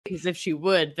Because if she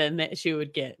would, then she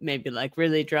would get maybe like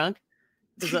really drunk.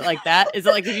 Is it like that? Is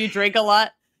it like if you drink a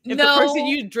lot? If the person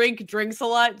you drink drinks a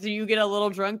lot, do you get a little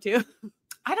drunk too?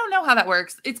 I don't know how that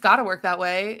works. It's got to work that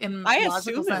way. I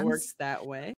assume it works that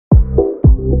way.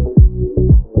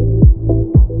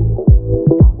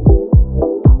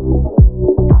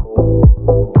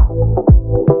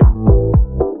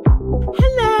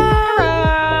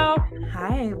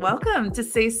 Welcome to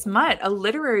Say Smut, a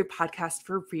literary podcast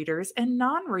for readers and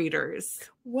non-readers.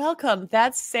 Welcome.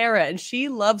 That's Sarah, and she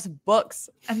loves books.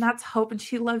 And that's Hope, and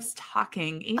she loves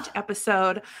talking. Each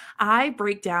episode, I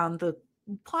break down the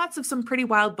plots of some pretty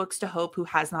wild books to Hope, who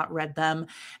has not read them.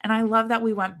 And I love that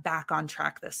we went back on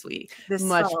track this week. This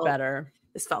felt better.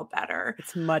 This felt better.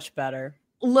 It's much better.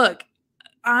 Look,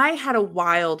 I had a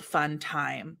wild, fun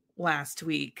time last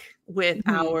week with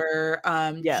our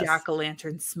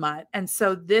jack-o'-lantern smut. And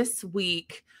so this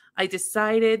week I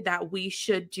decided that we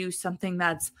should do something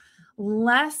that's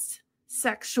less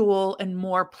sexual and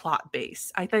more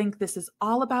plot-based. I think this is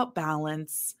all about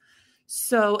balance.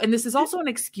 So, and this is also an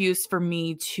excuse for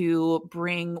me to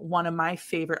bring one of my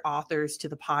favorite authors to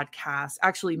the podcast.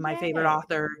 Actually, my favorite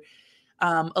author,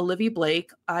 Olivie Blake.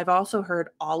 I've also heard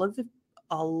Olivie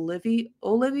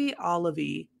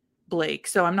Blake.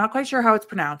 So I'm not quite sure how it's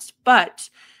pronounced, but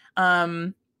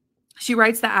she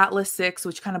writes the Atlas 6,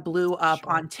 which kind of blew up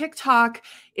on TikTok.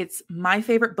 It's my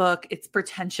favorite book. It's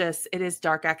pretentious. It is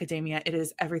dark academia. It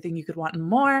is everything you could want and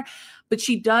more. But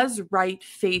she does write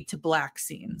fade to black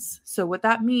scenes. So what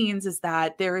that means is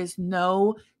that there is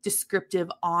no descriptive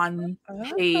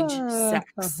on-page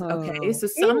sex. Okay, so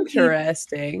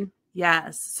interesting.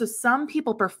 Yes. So some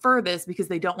people prefer this because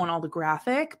they don't want all the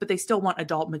graphic, but they still want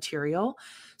adult material.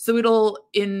 So it'll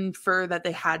infer that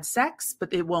they had sex,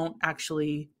 but it won't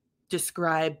actually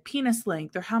describe penis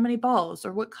length or how many balls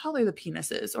or what color the penis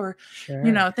is or,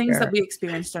 things that we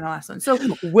experienced in our last one. So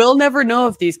we'll never know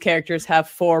if these characters have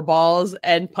 4 balls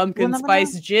and pumpkin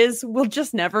spice jizz. We'll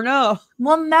just never know.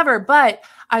 We'll never. But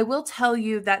I will tell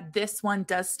you that this one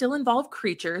does still involve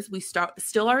creatures. We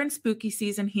still are in spooky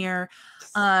season here.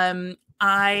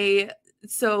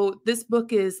 So this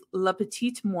book is La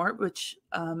Petite Mort, which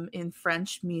in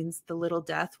French means the little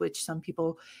death, which some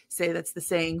people say that's the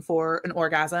saying for an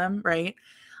orgasm, right?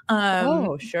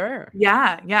 Oh, sure.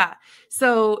 Yeah.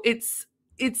 So it's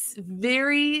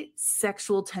very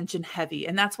sexual tension heavy.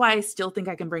 And that's why I still think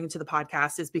I can bring it to the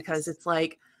podcast, is because it's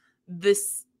like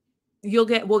this. We'll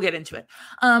get into it.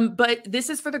 But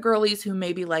this is for the girlies who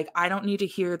may be like, I don't need to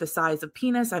hear the size of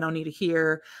penis. I don't need to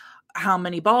hear how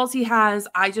many balls he has.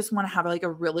 I just want to have like a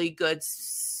really good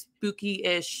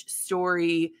spooky-ish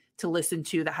story to listen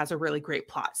to that has a really great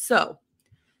plot. So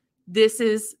this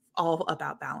is all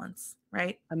about balance,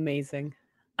 right? Amazing.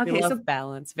 Okay, we love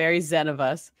balance. Very zen of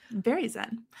us. Very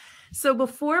zen. So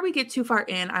before we get too far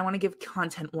in, I want to give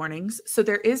content warnings. So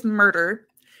there is murder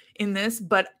in this,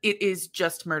 but it is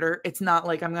just murder. It's not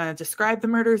like I'm going to describe the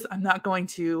murders. I'm not going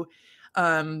to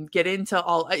get into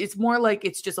all. It's more like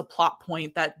it's just a plot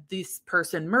point that this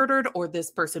person murdered or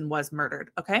this person was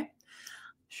murdered. Okay.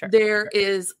 Sure. There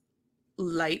is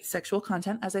light sexual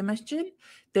content, as I mentioned.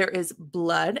 There is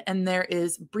blood, and there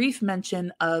is brief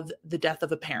mention of the death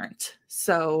of a parent.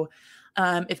 So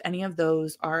if any of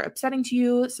those are upsetting to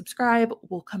you, subscribe.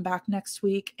 We'll come back next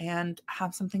week and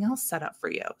have something else set up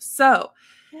for you. So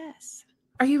yes.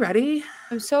 Are you ready?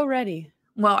 I'm so ready.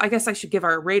 Well, I guess I should give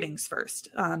our ratings first.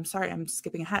 Sorry, I'm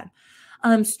skipping ahead.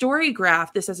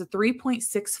 Storygraph, this has a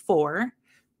 3.64.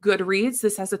 Goodreads,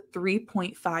 this has a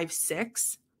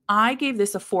 3.56. I gave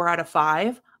this a 4 out of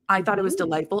 5. I thought it was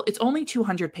delightful. It's only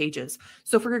 200 pages.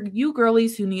 So for you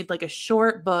girlies who need like a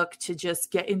short book to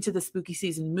just get into the spooky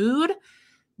season mood,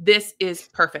 this is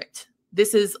perfect.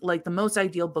 This is like the most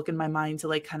ideal book in my mind to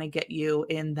like kind of get you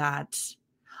in that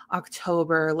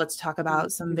October. Let's talk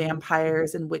about some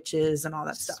vampires and witches and all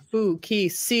that stuff. Spooky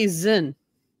season.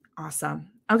 Awesome.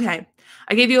 Okay.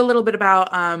 I gave you a little bit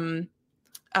about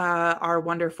our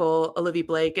wonderful Olivie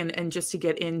Blake and just to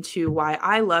get into why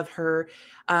I love her.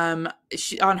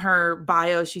 She, on her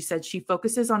bio, she said she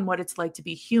focuses on what it's like to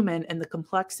be human and the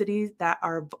complexities that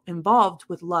are involved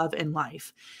with love and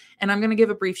life. And I'm going to give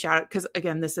a brief shout out because,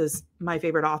 again, this is my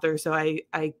favorite author, so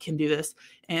I can do this,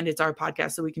 and it's our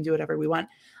podcast, so we can do whatever we want.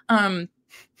 On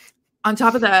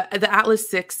top of that, the Atlas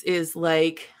 6 is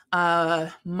like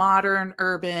modern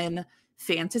urban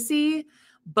fantasy,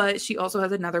 but she also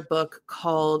has another book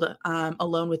called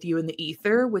Alone with You in the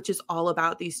Ether, which is all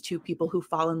about these two people who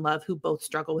fall in love, who both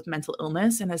struggle with mental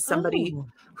illness. And as somebody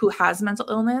who has mental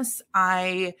illness,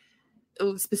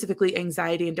 specifically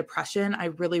anxiety and depression, I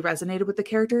really resonated with the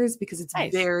characters because it's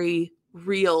very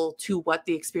real to what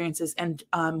the experience is. And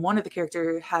one of the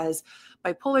characters has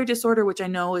bipolar disorder, which I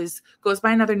know goes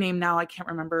by another name now. I can't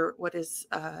remember what is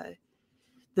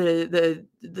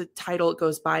the title it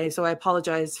goes by, so I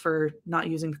apologize for not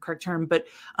using the correct term. But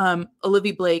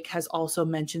Olivie Blake has also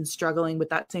mentioned struggling with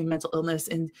that same mental illness,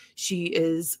 and she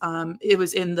is it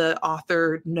was in the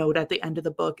author note at the end of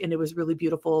the book, and it was really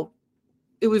beautiful.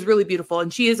 It was really beautiful.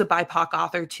 And she is a BIPOC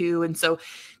author too. And so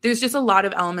there's just a lot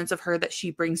of elements of her that she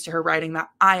brings to her writing that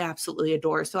I absolutely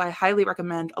adore. So I highly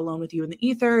recommend Alone with You in the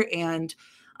Ether and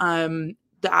the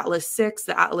Atlas 6.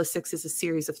 The Atlas 6 is a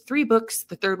series of 3 books.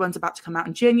 The 3rd one's about to come out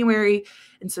in January.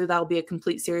 And so that'll be a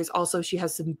complete series. Also, she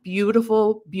has some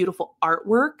beautiful, beautiful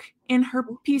artwork in her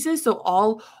pieces. So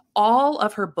all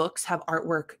of her books have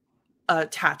artwork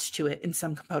attached to it in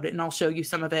some component, and I'll show you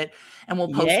some of it, and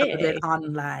we'll post some of it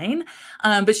online.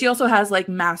 But she also has like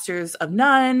Masters of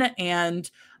None and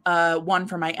One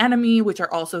for My Enemy, which are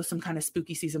also some kind of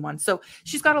spooky season 1. So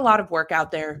she's got a lot of work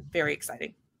out there. Very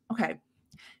exciting. Okay.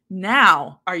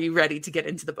 Now, are you ready to get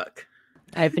into the book?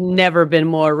 I've never been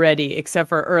more ready, except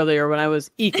for earlier when I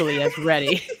was equally as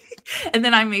ready. And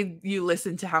then I made you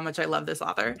listen to how much I love this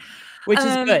author. Which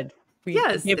is good. We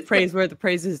yes. give praise where the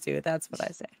praise is due. That's what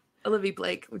I say. Olivie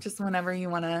Blake, just whenever you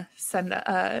want to send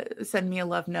me a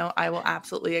love note, I will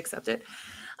absolutely accept it.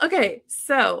 Okay,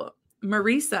 so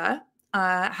Marisa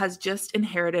has just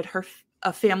inherited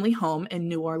a family home in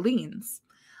New Orleans,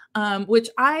 which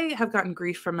I have gotten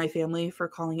grief from my family for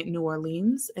calling it New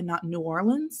Orleans and not New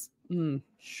Orleans.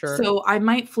 Sure. So I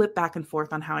might flip back and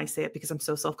forth on how I say it because I'm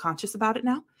so self-conscious about it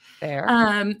now.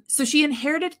 Fair. So she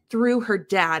inherited through her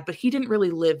dad, but he didn't really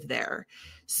live there.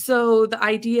 So the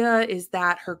idea is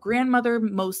that her grandmother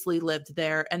mostly lived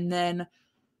there, and then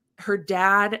her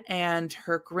dad and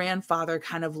her grandfather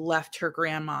kind of left her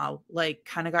grandma, like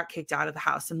kind of got kicked out of the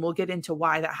house. And we'll get into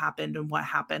why that happened and what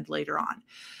happened later on.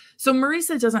 So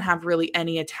Marisa doesn't have really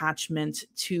any attachment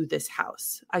to this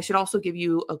house. I should also give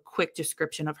you a quick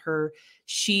description of her.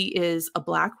 She is a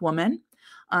Black woman.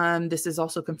 This is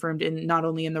also confirmed in not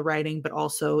only in the writing, but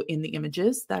also in the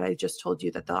images that I just told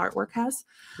you that the artwork has.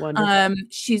 Wonderful.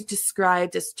 She's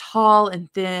described as tall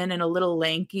and thin and a little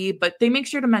lanky, but they make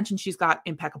sure to mention she's got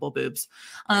impeccable boobs,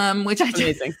 which I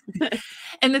amazing.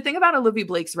 And the thing about Olivie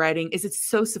Blake's writing is it's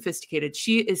so sophisticated.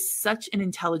 She is such an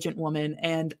intelligent woman,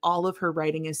 and all of her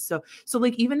writing is so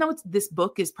like, even though this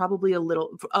book is probably a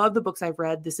little, of the books I've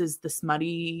read, this is the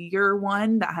smuttier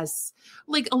one that has,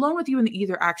 like, Alone with You in the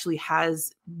Ether actually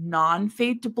has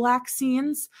non-fade to black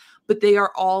scenes, but they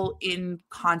are all in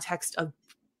context of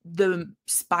the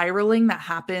spiraling that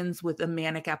happens with a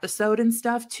manic episode and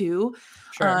stuff too.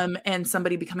 Sure. And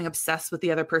somebody becoming obsessed with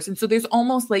the other person. So there's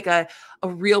almost like a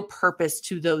real purpose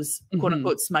to those quote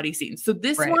unquote smutty scenes. So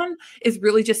this one is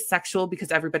really just sexual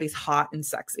because everybody's hot and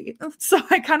sexy. So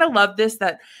I kind of love this,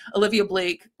 that Olivie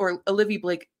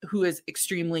Blake, who is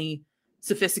extremely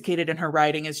sophisticated in her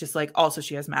writing, is just like, also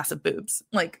she has massive boobs.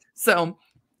 Like, so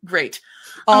great.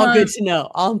 All good to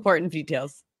know. All important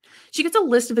details. She gets a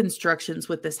list of instructions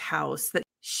with this house that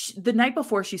the night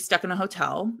before she's stuck in a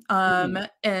hotel.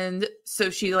 And so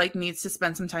she like needs to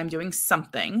spend some time doing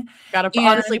something. Gotta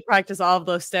honestly practice all of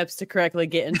those steps to correctly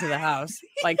get into the house.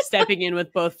 Like stepping in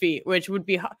with both feet, which would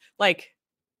be like,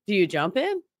 do you jump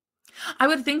in? I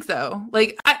would think so.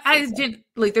 Like I didn't,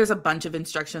 like, there's a bunch of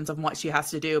instructions on what she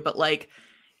has to do, but like,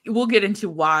 we'll get into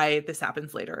why this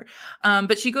happens later.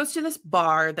 But she goes to this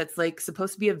bar that's like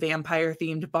supposed to be a vampire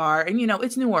themed bar. And, you know,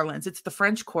 it's New Orleans. It's the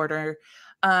French Quarter.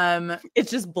 It's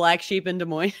just Black Sheep in Des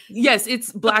Moines. Yes,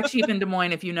 it's Black Sheep in Des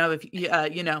Moines, if you know.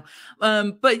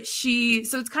 But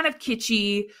so it's kind of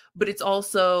kitschy, but it's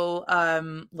also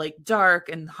like dark,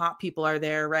 and hot people are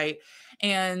there, right?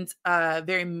 And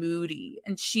very moody.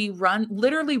 And she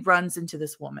literally runs into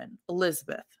this woman,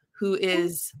 Elizabeth, who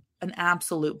is an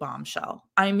absolute bombshell.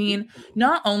 I mean,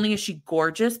 not only is she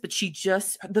gorgeous, but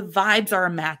the vibes are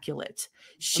immaculate.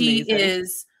 She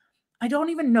is, I don't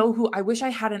even know who, I wish I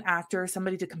had an actor or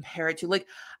somebody to compare it to. Like,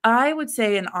 I would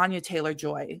say an Anya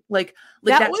Taylor-Joy. Like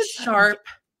that was sharp.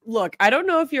 Look, I don't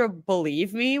know if you'll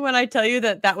believe me when I tell you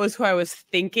that was who I was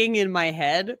thinking in my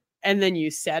head, and then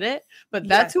you said it, but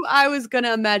that's who I was going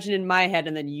to imagine in my head,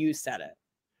 and then you said it.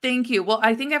 Thank you. Well,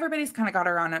 I think everybody's kind of got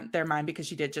her on their mind because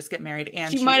she did just get married,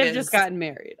 and she might have just gotten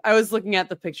married. I was looking at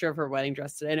the picture of her wedding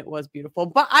dress today, and it was beautiful.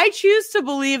 But I choose to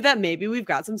believe that maybe we've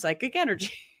got some psychic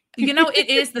energy. You know, it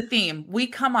is the theme. We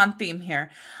come on theme here.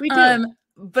 We do. And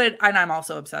I'm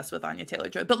also obsessed with Anya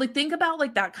Taylor-Joy. But like, think about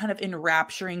like that kind of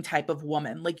enrapturing type of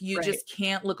woman. Like, you just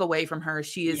can't look away from her.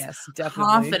 She is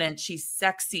confident. She's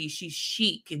sexy. She's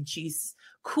chic, and she's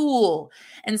cool.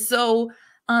 And so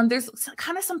There's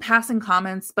kind of some passing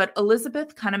comments, but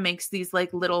Elizabeth kind of makes these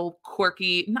like little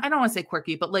quirky, I don't want to say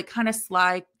quirky, but like kind of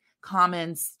sly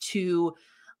comments to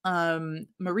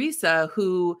Marisa,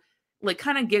 who like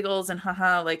kind of giggles and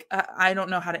haha, like I don't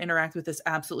know how to interact with this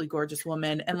absolutely gorgeous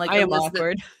woman. And like I am Elizabeth,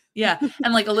 awkward. yeah.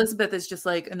 And like Elizabeth is just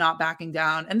like not backing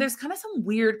down. And there's kind of some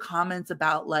weird comments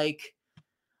about like,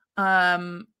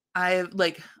 I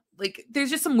like there's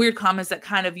just some weird comments that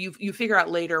kind of you figure out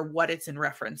later what it's in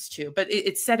reference to, but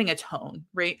it's setting a tone,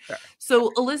 right? Sure.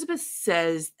 So Elizabeth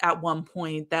says at one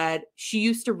point that she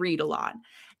used to read a lot.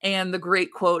 And the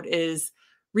great quote is,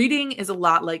 reading is a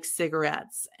lot like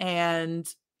cigarettes. And,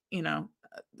 you know,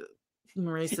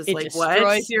 Marissa's it like, destroys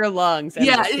what? your lungs. And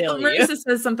Yeah. Marisa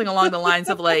says something along the lines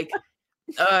of like,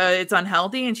 it's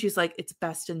unhealthy. And she's like, it's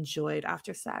best enjoyed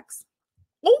after sex.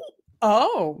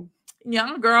 Oh.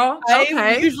 Yeah, girl. I'm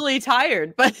Okay. usually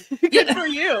tired, but good for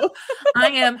you. I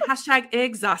am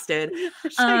 #exhausted.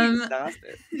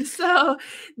 Exhausted. So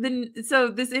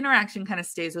this interaction kind of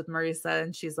stays with Marisa,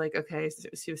 and she's like, okay, so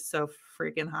she was so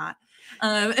freaking hot.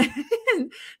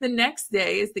 And the next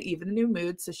day is the even new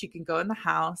mood, so she can go in the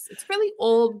house. It's really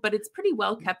old, but it's pretty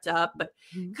well kept up. But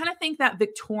kind of think that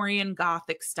Victorian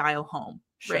Gothic style home,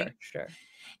 right? Sure.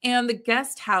 And the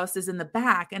guest house is in the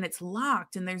back and it's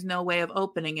locked and there's no way of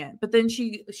opening it. But then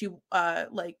she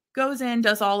like goes in,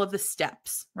 does all of the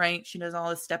steps, right? She does all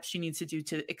the steps she needs to do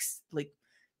to like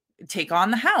take on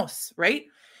the house, right?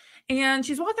 And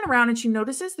she's walking around and she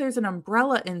notices there's an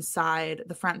umbrella inside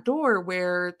the front door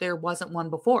where there wasn't one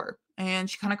before. And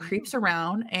she kind of creeps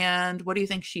around, and what do you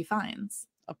think she finds?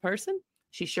 A person?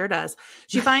 She sure does.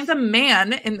 She finds a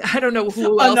man, and I don't know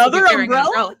who else Another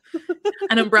umbrella?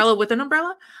 An umbrella with an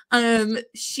umbrella.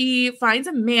 She finds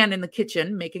a man in the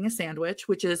kitchen making a sandwich,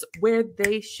 which is where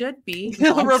they should be.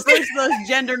 Reverse those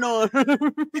gender norms. Who's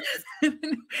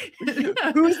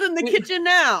in the kitchen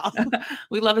now?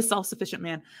 We love a self-sufficient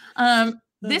man.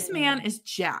 This man is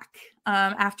Jack.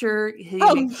 After he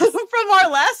from our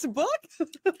last book,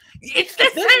 it's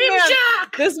the same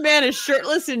Jack. This man is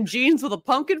shirtless in jeans with a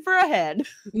pumpkin for a head.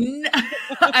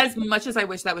 As much as I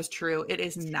wish that was true, it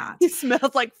is not. He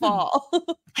smells like fall.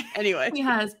 Anyway, he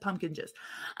has pumpkin jizz.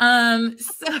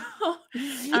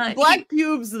 Black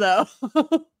pubes though.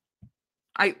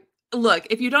 Look,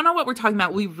 if you don't know what we're talking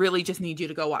about, we really just need you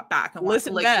to go back and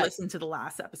listen to the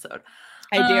last episode.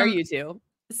 I dare you to.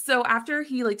 So after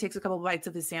he like takes a couple of bites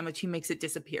of his sandwich, he makes it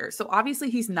disappear. So obviously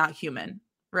he's not human,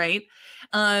 right?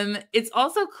 It's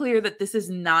also clear that this is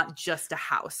not just a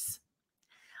house.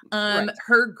 Right.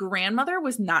 Her grandmother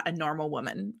was not a normal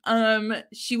woman.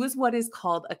 She was what is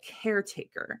called a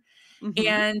caretaker. Mm-hmm.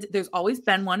 And there's always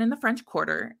been one in the French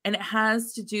Quarter, and it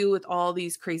has to do with all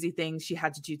these crazy things she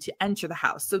had to do to enter the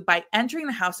house. So by entering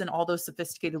the house in all those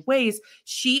sophisticated ways,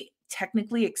 she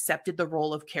technically accepted the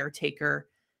role of caretaker,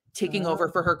 taking over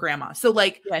for her grandma. So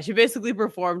like, yeah, she basically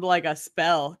performed like a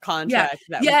spell contract.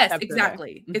 Yes,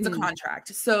 exactly. It's a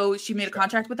contract. So she made a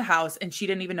contract with the house, and she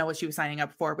didn't even know what she was signing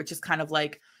up for, which is kind of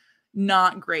like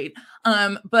not great.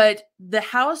 But the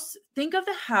house, think of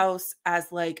the house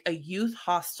as like a youth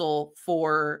hostel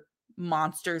for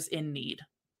monsters in need.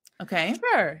 Okay.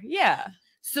 Sure. Yeah.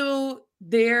 So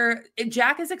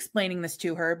Jack is explaining this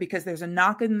to her because there's a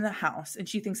knock in the house and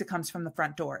she thinks it comes from the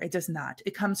front door. It does not.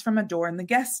 It comes from a door in the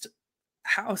guest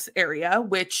house area,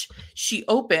 which she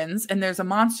opens, and there's a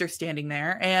monster standing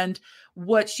there. And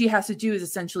what she has to do is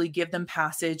essentially give them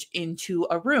passage into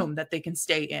a room that they can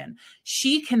stay in.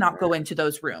 She cannot go into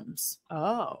those rooms.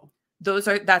 Oh.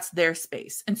 That's their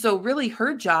space. And so really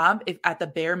her job, if at the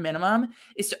bare minimum,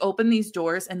 is to open these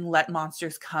doors and let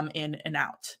monsters come in and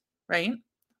out. Right?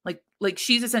 Like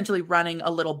she's essentially running a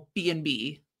little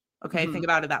B&B. Okay. Mm-hmm. Think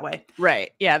about it that way.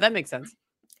 Right. Yeah. That makes sense.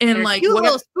 And like a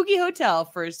little spooky hotel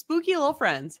for spooky little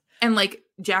friends. And like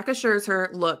Jack assures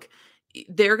her, look,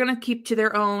 they're going to keep to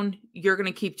their own. You're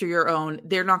going to keep to your own.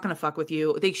 They're not going to fuck with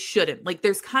you. They shouldn't. Like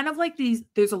there's kind of like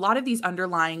there's a lot of these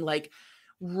underlying like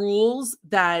rules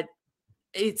that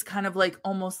it's kind of like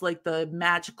almost like the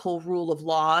magical rule of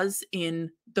laws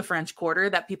in the French Quarter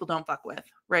that people don't fuck with,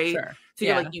 right? Sure. So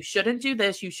you're like, you shouldn't do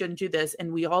this, you shouldn't do this,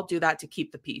 and we all do that to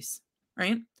keep the peace,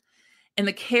 right? And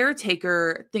the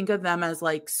caretaker, think of them as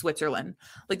like Switzerland.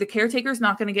 Like the caretaker is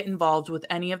not going to get involved with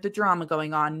any of the drama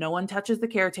going on. No one touches the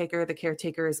caretaker. The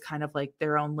caretaker is kind of like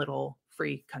their own little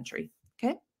free country.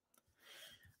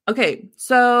 Okay,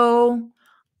 so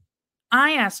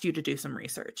I asked you to do some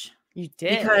research. You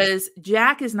did. Because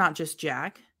Jack is not just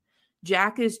Jack.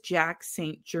 Jack is Jack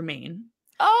Saint Germain.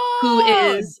 Oh,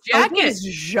 who is Jack is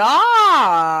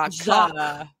Jacques.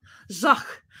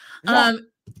 Jacques.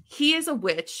 he is a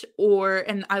witch,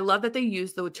 and I love that they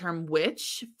use the term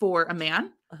witch for a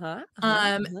man.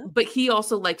 But he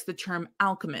also likes the term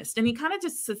alchemist, and he kind of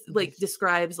just like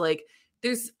describes like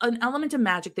there's an element of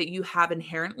magic that you have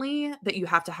inherently that you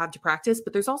have to practice,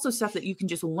 but there's also stuff that you can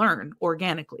just learn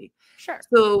organically. Sure.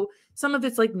 So some of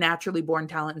it's like naturally born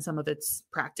talent and some of it's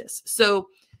practice. So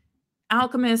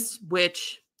alchemist,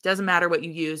 witch, doesn't matter what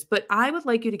you use, but I would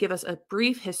like you to give us a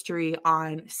brief history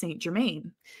on Saint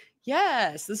Germain.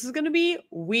 Yes, this is going to be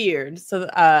weird. So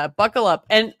buckle up,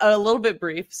 and a little bit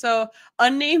brief. So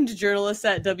unnamed journalists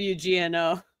at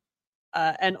WGNO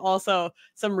and also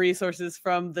some resources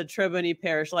from the Trebony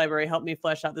Parish Library helped me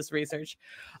flesh out this research.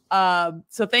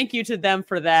 So thank you to them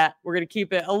for that. We're going to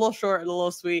keep it a little short and a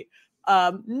little sweet.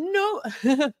 No,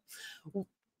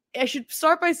 I should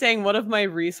start by saying one of my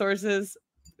resources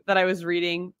that I was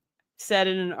reading said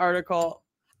in an article,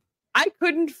 I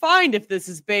couldn't find if this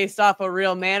is based off a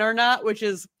real man or not, which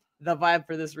is the vibe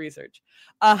for this research.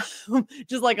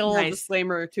 Just like a little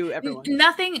disclaimer to everyone.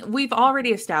 Nothing, we've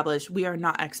already established we are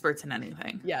not experts in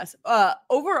anything. Yes.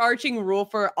 Overarching rule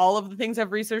for all of the things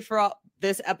I've researched for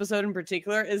this episode in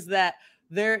particular is that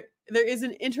there is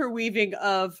an interweaving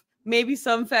of maybe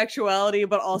some factuality,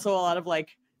 but also a lot of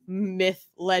like myth,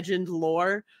 legend,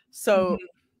 lore. So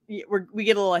we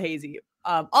get a little hazy.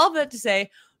 All of that to say,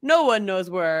 no one knows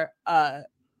where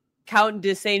Count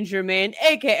de Saint Germain,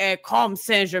 aka Comte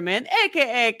Saint Germain,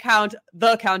 aka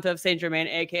the Count of Saint Germain,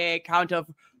 aka Count of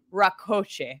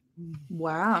Racoche.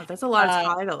 Wow, that's a lot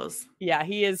of titles. Yeah,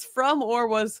 he is from or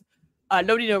was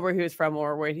nobody knows where he was from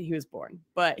or where he was born,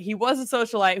 but he was a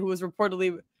socialite who was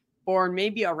reportedly born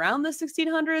maybe around the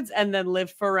 1600s and then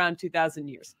lived for around 2,000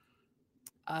 years.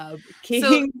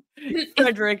 King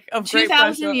Frederick of Great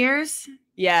Prussia. 2,000 years?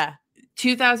 Yeah.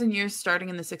 2,000 years starting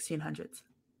in the 1600s.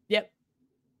 Yep.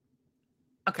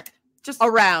 Okay. Just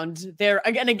around there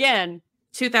again.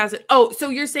 2000. Oh, so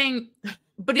you're saying,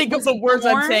 but think of the words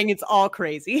I'm saying, it's all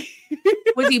crazy.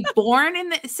 Was he born in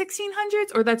the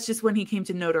 1600s or that's just when he came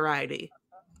to notoriety?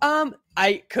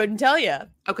 I couldn't tell you.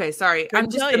 Okay, sorry.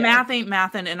 The math ain't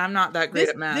mathin', and I'm not that great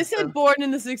at math. This said born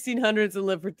in the 1600s and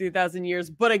lived for 2,000 years.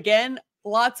 But again,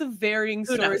 lots of varying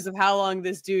stories of how long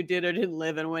this dude did or didn't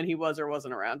live and when he was or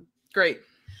wasn't around. Great.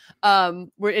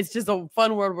 Where it's just a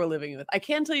fun world we're living with. I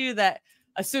can tell you that,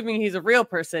 assuming he's a real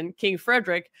person, King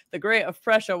Frederick the Great of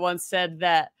Prussia once said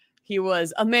that he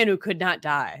was a man who could not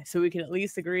die. So we can at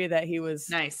least agree that he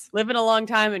was living a long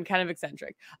time and kind of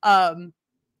eccentric.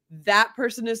 That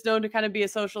person is known to kind of be a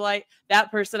socialite. That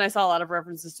person, I saw a lot of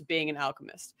references to being an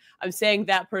alchemist. I'm saying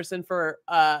that person for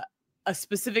a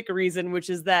specific reason, which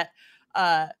is that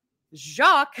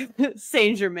Jacques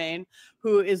Saint Germain,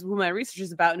 who my research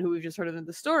is about and who we've just heard of in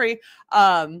the story,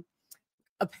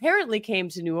 apparently came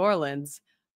to New Orleans,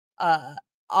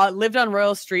 lived on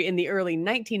Royal Street in the early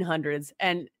 1900s,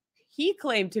 and he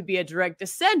claimed to be a direct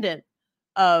descendant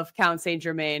of Count Saint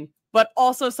Germain, but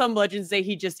also some legends say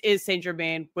he just is Saint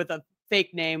Germain with a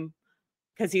fake name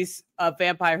because he's a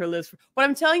vampire who lives. What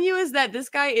I'm telling you is that this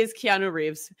guy is Keanu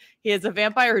Reeves. He is a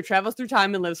vampire who travels through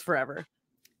time and lives forever.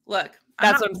 Look,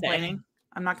 that's what I'm saying.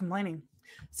 I'm not complaining.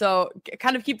 So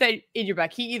kind of keep that in your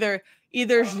back. He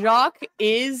either Jacques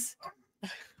is.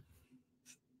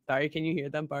 Sorry, can you hear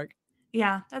them bark?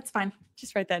 Yeah, that's fine.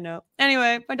 Just write that note.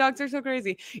 Anyway, my dogs are so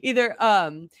crazy. Either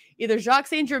Jacques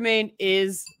Saint Germain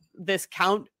is this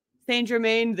Count Saint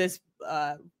Germain, this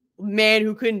man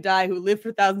who couldn't die, who lived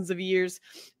for thousands of years.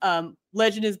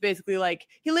 Legend is basically like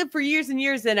he lived for years and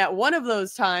years, and at one of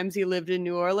those times he lived in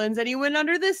New Orleans and he went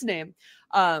under this name.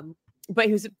 But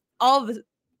he was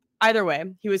either way,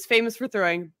 he was famous for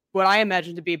throwing what I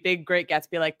imagine to be big, Great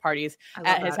Gatsby-like parties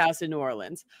at his house in New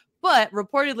Orleans, but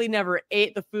reportedly never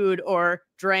ate the food or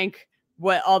drank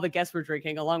what all the guests were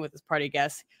drinking along with his party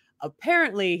guests.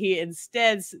 Apparently, he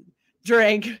instead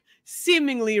drank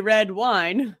seemingly red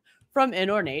wine from an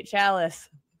ornate chalice.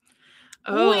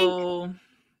 Oh. Wink.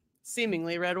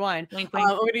 Seemingly red wine. Wink, wink.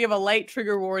 We're going to give a light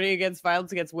trigger warning against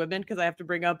violence against women because I have to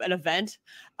bring up an event.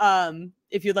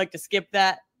 If you'd like to skip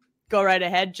that, go right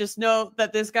ahead. Just know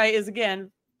that this guy is,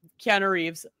 again, Keanu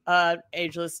Reeves,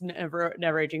 ageless,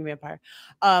 never aging vampire.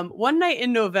 One night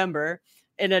in November,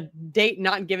 in a date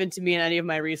not given to me in any of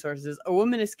my resources, a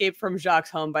woman escaped from Jacques'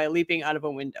 home by leaping out of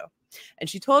a window. And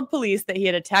she told police that he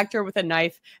had attacked her with a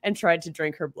knife and tried to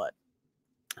drink her blood,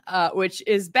 which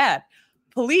is bad.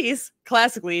 Police,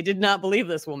 classically, did not believe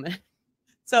this woman.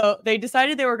 So they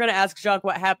decided they were going to ask Jacques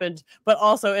what happened, but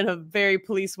also in a very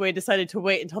police way decided to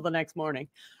wait until the next morning.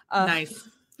 Nice.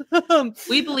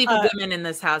 We believe in women in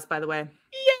this house, by the way.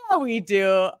 we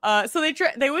do. So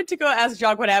they went to go ask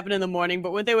Jacques what happened in the morning,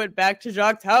 but when they went back to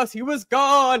Jacques' house, he was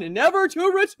gone and never to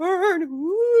return.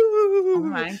 Ooh. Oh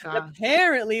my god!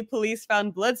 Apparently, police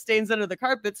found bloodstains under the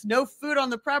carpets, no food on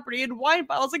the property, and wine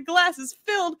bottles and glasses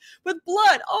filled with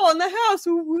blood all in the house.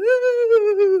 Woo!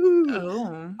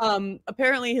 Oh.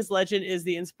 Apparently, his legend is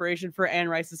the inspiration for Anne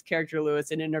Rice's character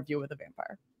Lewis in Interview with a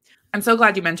Vampire. I'm so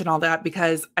glad you mentioned all that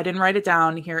because I didn't write it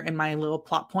down here in my little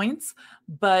plot points,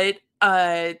 but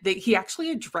he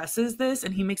actually addresses this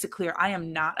and he makes it clear, I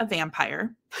am not a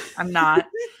vampire. I'm not.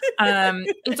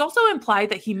 It's also implied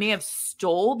that he may have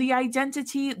stole the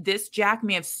identity. This Jack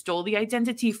may have stole the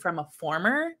identity from a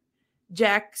former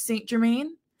Jack Saint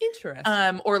Germain.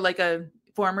 Interesting. Or like a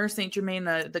former Saint Germain,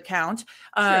 the Count,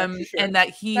 Sure. and that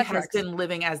he That has tracks. been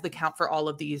living as the Count for all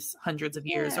of these hundreds of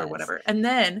years or whatever. And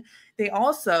then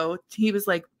he was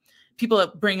like, people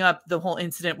bring up the whole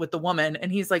incident with the woman,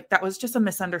 and he's like, that was just a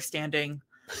misunderstanding.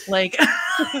 Like,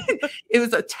 it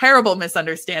was a terrible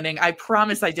misunderstanding. I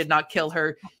promise I did not kill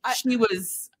her. She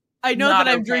was. I know that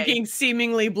I'm drinking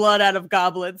seemingly blood out of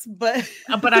goblets, but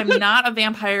I'm not a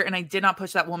vampire, and I did not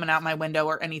push that woman out my window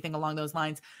or anything along those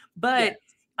lines. But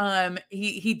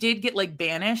he did get like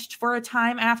banished for a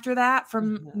time after that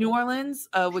from New Orleans,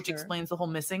 which explains the whole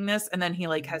missingness. And then he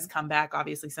like has come back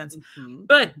obviously since.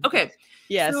 But okay.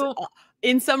 Yes. So,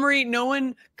 in summary, no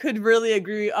one could really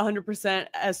agree 100%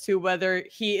 as to whether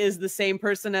he is the same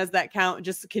person as that Count,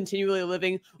 just continually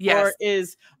living, or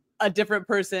is a different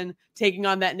person taking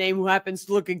on that name who happens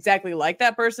to look exactly like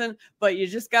that person. But you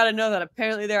just got to know that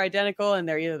apparently they're identical and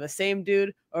they're either the same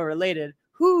dude or related.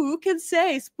 Who can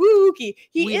say? Spooky.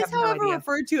 He is, however,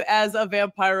 referred to as a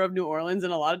vampire of New Orleans in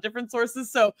a lot of different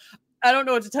sources. So I don't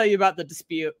know what to tell you about the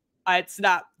dispute. It's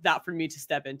not for me to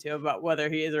step into about whether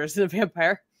he is or isn't a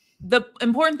vampire. The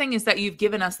important thing is that you've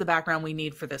given us the background we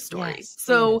need for this story. Yes,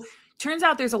 so turns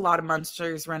out there's a lot of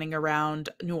monsters running around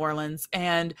New Orleans,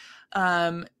 and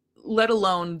let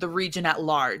alone the region at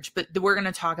large. But we're going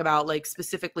to talk about like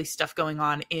specifically stuff going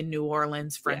on in New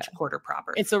Orleans, French Quarter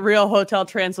proper. It's a real Hotel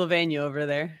Transylvania over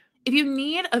there. If you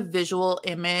need a visual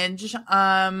image,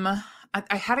 I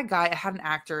had an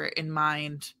actor in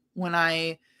mind when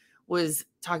I was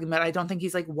talking about, I don't think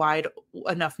he's like wide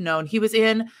enough known. He was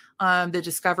in The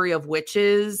Discovery of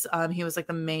Witches. He was like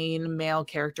the main male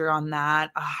character on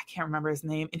that. I can't remember his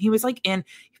name. And he was like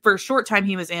for a short time,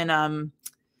 he was in,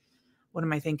 what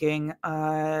am I thinking?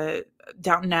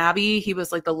 Downton Abbey. He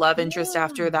was like the love interest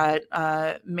after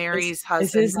that Mary's husband.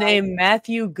 Is his name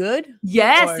Matthew Good?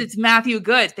 Yes, it's Matthew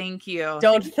Good. Thank you.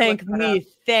 Don't thank me.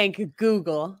 Thank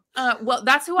Google. Well,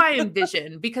 that's who I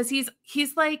envision because he's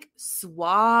like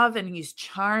suave and he's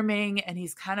charming and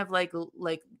he's kind of like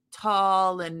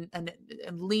tall and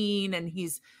lean, and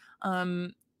he's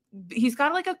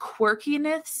got like a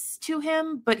quirkiness to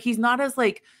him, but he's not as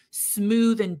like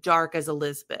smooth and dark as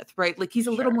Elizabeth, right? Like he's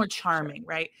a little more charming,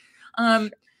 right?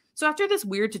 So after this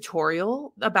weird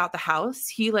tutorial about the house,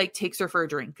 he like takes her for a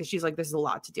drink because she's like, this is a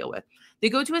lot to deal with. They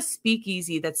go to a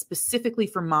speakeasy that's specifically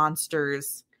for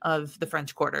monsters of the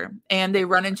French Quarter, and they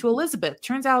run into Elizabeth.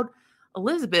 Turns out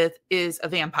Elizabeth is a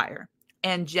vampire,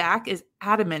 and Jack is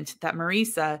adamant that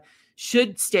Marisa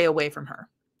should stay away from her.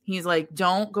 He's like,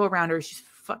 don't go around her. She's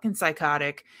fucking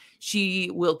psychotic. She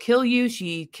will kill you.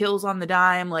 She kills on the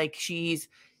dime. Like she's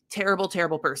terrible,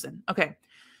 terrible person. Okay.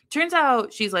 Turns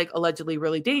out she's like allegedly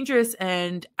really dangerous.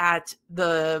 And at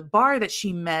the bar that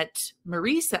she met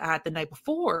Marisa at the night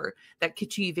before, that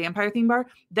kitschy vampire theme bar,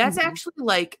 that's actually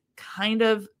like kind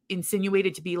of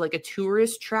insinuated to be like a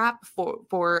tourist trap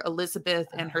for Elizabeth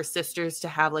and her sisters to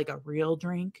have like a real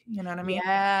drink. You know what I mean?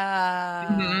 Yeah.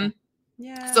 Mm-hmm.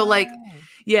 Yeah. So like,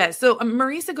 so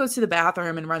Marisa goes to the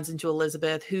bathroom and runs into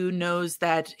Elizabeth, who knows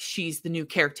that she's the new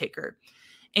caretaker.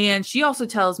 And she also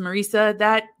tells Marisa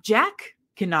that Jack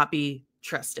cannot be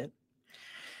trusted.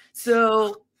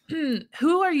 So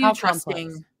who are you trusting?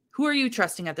 Complex. Who are you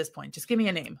trusting at this point? Just give me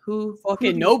a name. Who?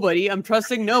 Nobody. I'm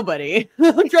trusting nobody.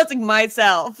 I'm trusting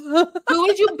myself. Who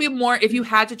would you be more, if you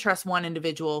had to trust one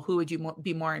individual, who would you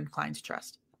be more inclined to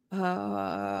trust?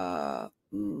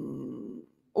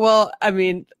 Well, I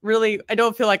mean, really, I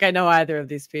don't feel like I know either of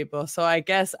these people. So I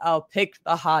guess I'll pick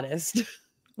the hottest.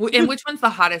 And which one's the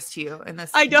hottest to you in this?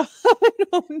 I don't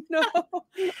know.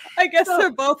 I guess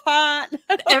they're both hot.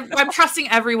 I'm trusting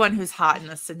everyone who's hot in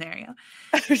this scenario.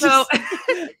 So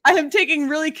I am taking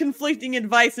really conflicting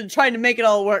advice and trying to make it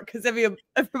all work because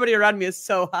everybody around me is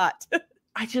so hot.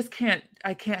 I just can't,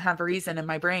 I can't have a reason in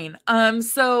my brain.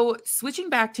 So switching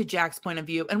back to Jack's point of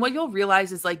view, and what you'll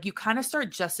realize is like you kind of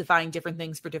start justifying different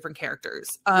things for different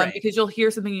characters. Right. Because you'll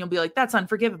hear something and you'll be like, that's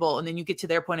unforgivable. And then you get to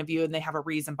their point of view and they have a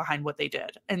reason behind what they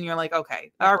did. And you're like,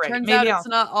 okay, all right. Turns Maybe out it's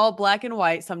not all black and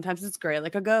white. Sometimes it's gray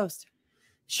like a ghost.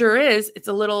 Sure is. It's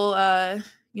a little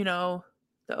you know,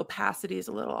 the opacity is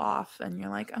a little off, and you're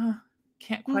like, oh,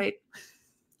 can't quite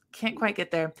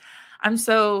get there. I'm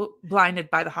so blinded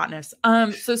by the hotness.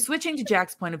 So switching to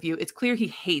Jack's point of view, it's clear he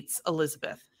hates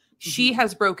Elizabeth. She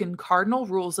has broken cardinal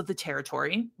rules of the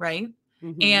territory, right?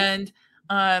 And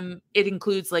it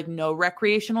includes like no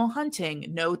recreational hunting,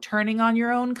 no turning on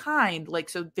your own kind. Like,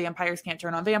 so vampires can't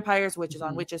turn on vampires, witches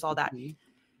on witches, all that.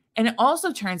 And it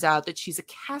also turns out that she's a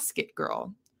casket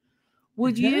girl.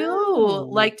 Would you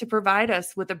like to provide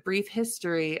us with a brief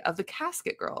history of the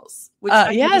casket girls? Which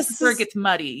yes, this is where it gets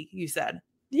muddy, you said.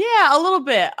 Yeah, a little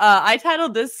bit. I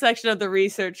titled this section of the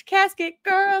research "Casket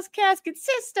Girls, Casket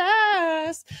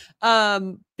Sisters."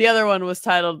 The other one was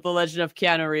titled "The Legend of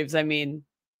Keanu Reeves." I mean,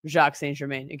 Jacques Saint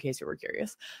Germain, in case you were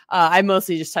curious. I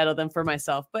mostly just titled them for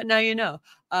myself, but now you know.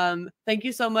 Thank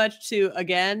you so much to,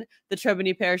 again, the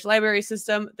Trebony Parish Library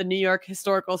System, the New York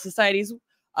Historical Society's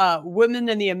Women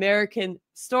in the American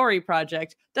Story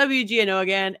Project, WGNO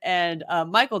again, and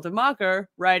Michael DeMacher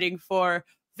writing for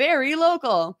Very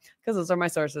Local, because those are my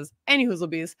sources.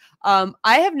 Anywhoozlebees.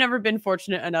 I have never been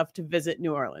fortunate enough to visit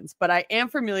New Orleans, but I am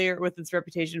familiar with its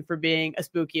reputation for being a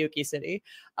spooky, ooky city.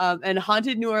 And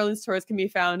haunted New Orleans tours can be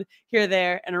found here,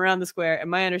 there, and around the square.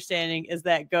 And my understanding is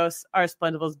that ghosts are as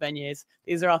plentiful as beignets.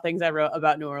 These are all things I wrote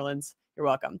about New Orleans. You're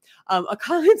welcome. A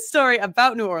common story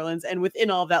about New Orleans, and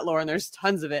within all of that lore, and there's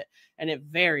tons of it, and it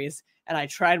varies, and I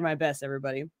tried my best,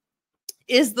 everybody,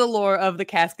 is the lore of the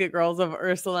Casket Girls of the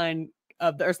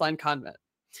Ursuline Convent.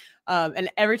 And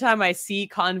every time I see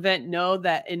convent, know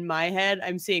that in my head,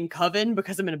 I'm seeing coven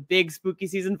because I'm in a big spooky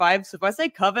season vibe. So if I say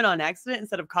coven on accident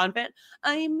instead of convent,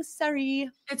 I'm sorry.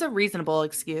 It's a reasonable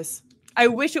excuse. I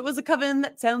wish it was a coven.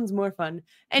 That sounds more fun.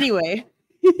 Anyway,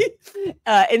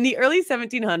 in the early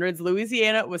 1700s,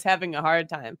 Louisiana was having a hard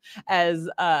time as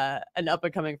an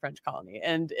up-and-coming French colony.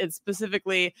 And it's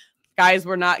specifically, guys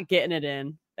were not getting it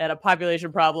in. They had a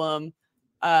population problem.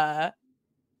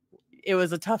 It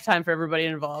was a tough time for everybody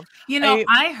involved. You know,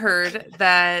 I heard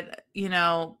that, you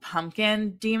know,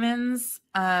 pumpkin demons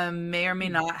may or may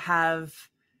not have,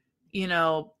 you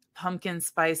know, pumpkin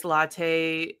spice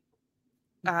latte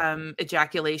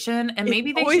ejaculation, and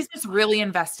maybe they should just really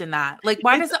invest in that. Like,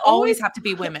 why does it always have to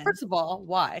be women? First of all,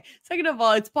 why? Second of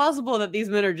all, it's possible that these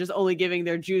men are just only giving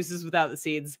their juices without the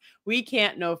seeds. We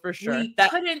can't know for sure. We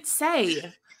couldn't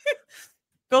say.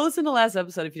 Go listen to last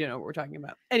episode if you don't know what we're talking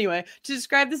about. Anyway, to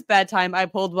describe this bad time, I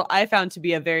pulled what I found to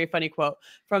be a very funny quote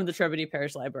from the Trebony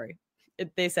Parish Library.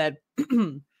 They said,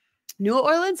 New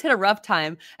Orleans hit a rough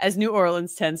time, as New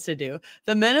Orleans tends to do.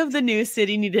 The men of the new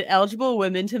city needed eligible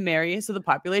women to marry so the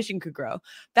population could grow.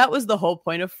 That was the whole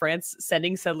point of France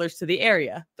sending settlers to the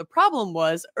area. The problem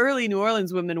was early New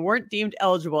Orleans women weren't deemed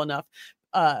eligible enough,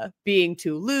 being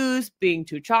too loose, being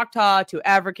too Choctaw, too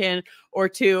African, or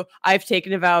too, I've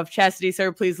taken a vow of chastity,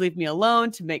 sir, please leave me alone,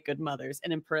 to make good mothers.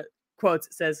 And in quotes,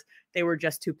 it says they were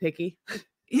just too picky.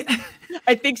 Yeah.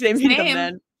 I think they made them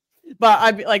then. But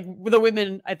I'd be like, the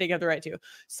women, I think, have the right to.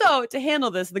 So to handle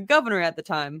this, the governor at the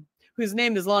time, whose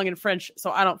name is long in French,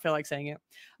 so I don't feel like saying it,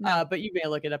 but you may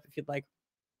look it up if you'd like,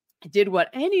 did what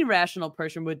any rational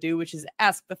person would do, which is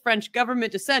ask the French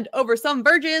government to send over some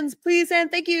virgins, please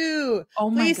and thank you. Oh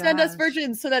my Please send us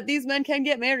virgins so that these men can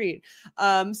get married.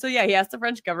 So yeah, he asked the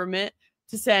French government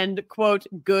to send, quote,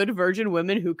 good virgin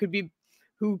women who could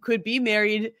be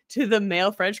married to the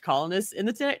male French colonists in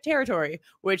the territory,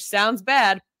 which sounds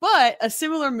bad, but a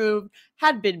similar move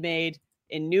had been made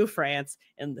in New France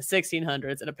in the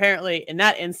 1600s. And apparently in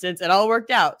that instance, it all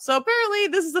worked out. So apparently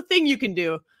this is a thing you can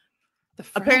do.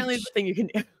 Apparently it's a thing you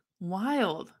can do.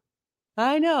 Wild.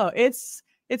 I know. It's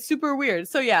super weird.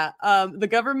 So yeah, the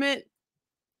government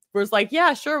was like,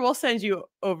 yeah, sure, we'll send you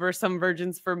over some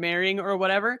virgins for marrying or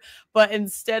whatever. But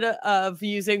instead of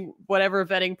using whatever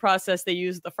vetting process they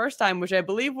used the first time, which I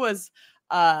believe was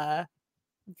that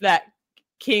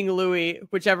King Louis,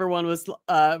 whichever one was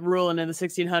ruling in the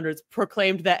 1600s,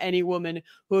 proclaimed that any woman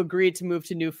who agreed to move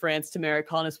to New France to marry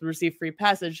colonists would receive free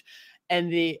passage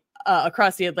and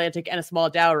across the Atlantic and a small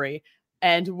dowry.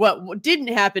 And what didn't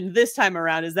happen this time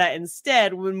around is that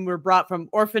instead, women were brought from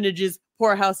orphanages,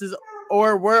 poorhouses,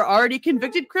 or were already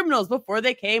convicted criminals before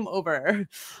they came over.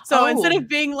 So instead of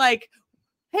being like,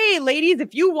 hey, ladies,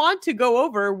 if you want to go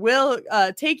over, we'll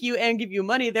take you and give you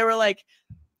money, they were like,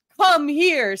 come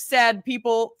here, sad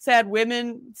people, sad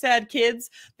women, sad kids.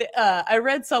 I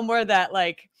read somewhere that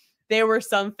like there were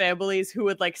some families who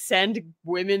would like send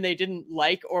women they didn't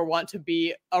like or want to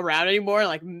be around anymore, and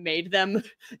like made them.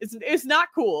 It's not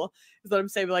cool, is what I'm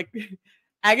saying. But like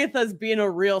Agatha's being a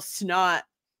real snot.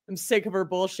 I'm sick of her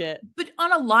bullshit. But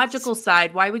on a logical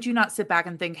side, why would you not sit back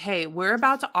and think, hey, we're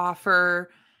about to offer,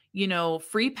 you know,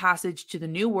 free passage to the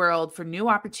new world for new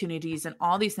opportunities and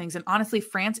all these things. And honestly,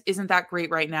 France isn't that great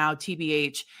right now,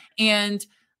 TBH. And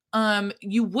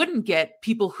you wouldn't get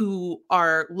people who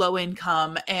are low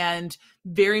income and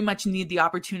very much need the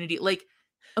opportunity. Like,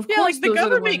 of course, like the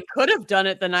government could have done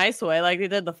it the nice way, like they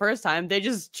did the first time. They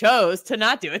just chose to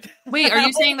not do it. Wait, are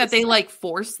you saying that they like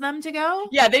forced them to go?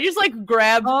 Yeah, they just like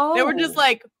grabbed. Oh. They were just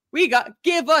like,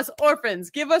 give us orphans,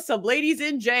 give us some ladies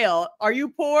in jail. Are you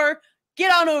poor?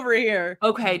 Get on over here.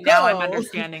 Okay, now I'm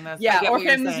understanding this. Yeah, or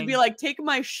families would be like, take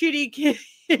my shitty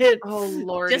kid. Oh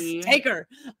lordy, just take her.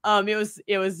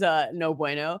 It was no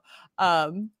bueno.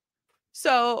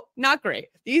 So not great.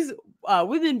 These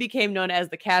women became known as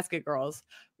the casket girls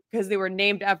because they were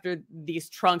named after these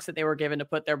trunks that they were given to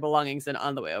put their belongings in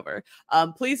on the way over.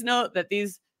 Please note that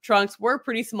these trunks were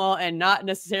pretty small and not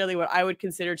necessarily what I would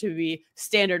consider to be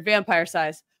standard vampire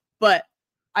size, but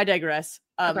I digress.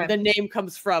 Okay. The name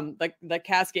comes from the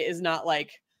casket is not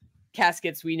like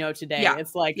caskets we know today. Yeah.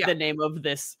 It's like the name of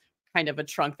this kind of a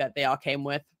trunk that they all came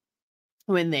with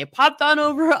when they popped on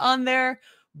over on their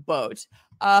boat.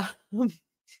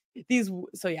 These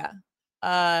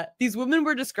women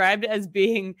were described as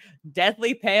being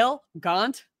deathly pale,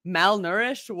 gaunt,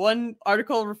 malnourished. One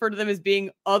article referred to them as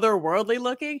being otherworldly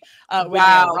looking.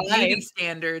 Wow, beauty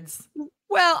standards.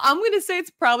 Well, I'm going to say it's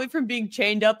probably from being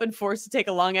chained up and forced to take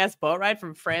a long ass boat ride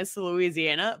from France to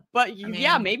Louisiana. But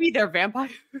maybe they're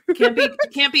vampires.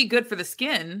 can't be good for the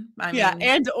skin. I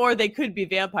mean, or they could be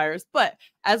vampires. But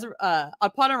as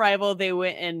upon arrival, they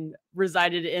went and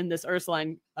resided in this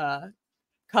Ursuline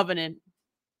convent,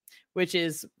 which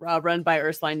is run by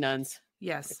Ursuline nuns.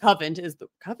 Yes, the convent is the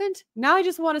convent. Now I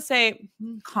just want to say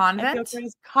convent.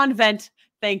 Convent.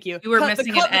 Thank you. You were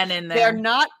missing an N in there. They're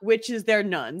not witches, they're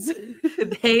nuns.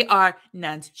 They are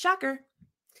nuns. Shocker.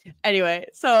 Anyway,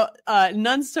 so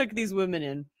nuns took these women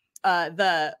in.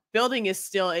 The building is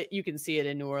still, you can see it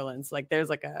in New Orleans. Like there's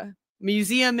like a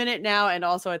museum in it now, and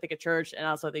also I think a church, and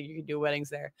also I think you can do weddings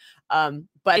there.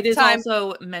 But it is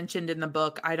also mentioned in the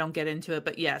book. I don't get into it,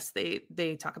 but yes, they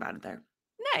talk about it there.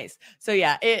 Nice. So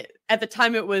yeah, at the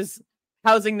time it was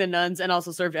housing the nuns and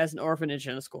also served as an orphanage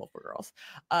and a school for girls.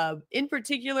 In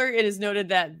particular, it is noted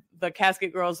that the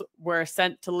casket girls were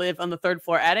sent to live on the third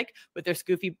floor attic with their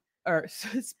spooky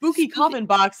coffin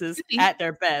boxes at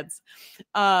their beds.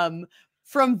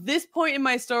 From this point in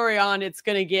my story on, it's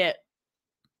going to get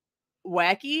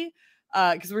wacky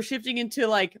because we're shifting into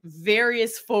like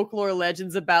various folklore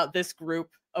legends about this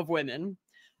group of women.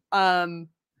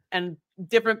 And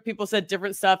different people said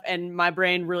different stuff, and my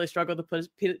brain really struggled to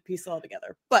piece it all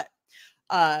together. But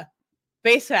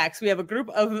base facts: we have a group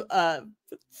of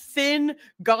thin,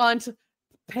 gaunt,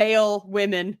 pale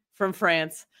women from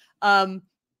France.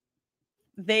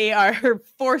 They are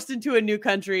forced into a new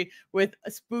country with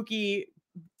spooky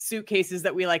suitcases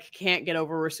that we like can't get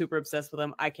over. We're super obsessed with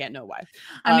them. I can't know why.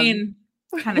 I mean,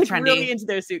 kind of trendy. Really into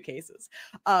their suitcases.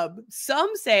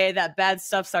 Some say that bad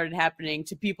stuff started happening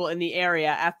to people in the area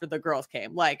after the girls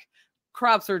came, like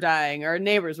crops were dying or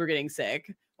neighbors were getting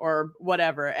sick or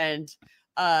whatever. And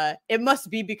it must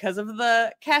be because of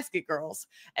the casket girls.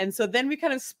 And so then we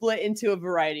kind of split into a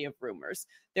variety of rumors.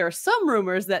 There are some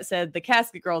rumors that said the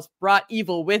casket girls brought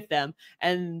evil with them,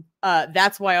 and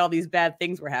that's why all these bad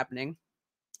things were happening.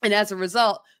 And as a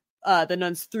result, the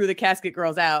nuns threw the casket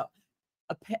girls out.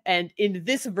 And in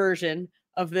this version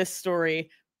of this story,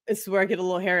 this is where I get a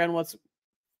little hairy on what's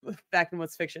fact and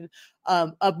what's fiction.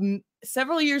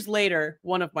 Several years later,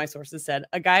 one of my sources said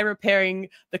a guy repairing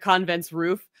the convent's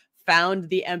roof found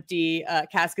the empty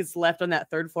caskets left on that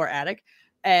third floor attic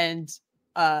and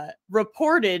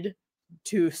reported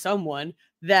to someone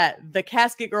that the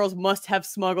casket girls must have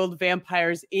smuggled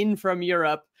vampires in from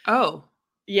Europe. Oh,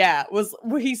 yeah.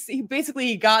 He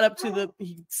basically got up to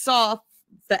he saw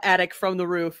the attic from the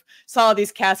roof, saw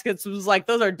these caskets, was like,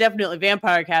 those are definitely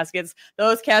vampire caskets.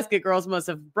 Those casket girls must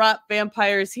have brought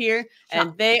vampires here,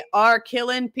 and they are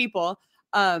killing people.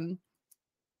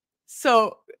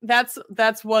 So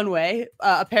that's one way.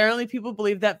 Apparently people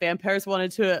believe that vampires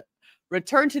wanted to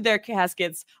return to their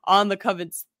caskets on the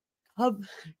convent.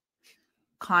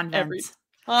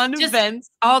 on events.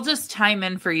 I'll just chime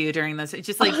in for you during this. It's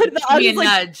just like I'll be a just,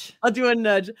 nudge. I'll do a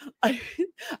nudge.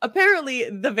 Apparently,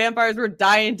 the vampires were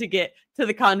dying to get to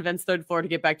the convent's third floor to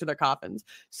get back to their coffins.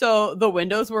 So the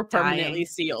windows were permanently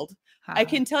sealed. I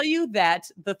can tell you that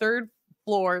the third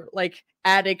floor, like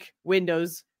attic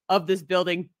windows of this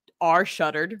building are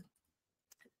shuttered.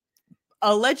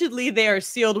 Allegedly, they are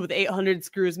sealed with 800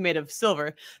 screws made of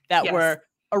silver that were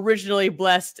originally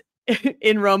blessed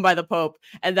in Rome by the Pope,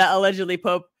 and that allegedly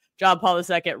Pope John Paul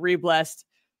II re-blessed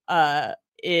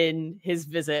in his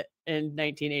visit in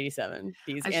 1987.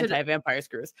 These anti-vampire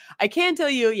screws. I can tell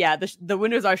you, the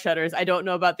windows are shutters. I don't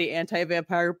know about the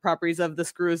anti-vampire properties of the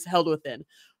screws held within.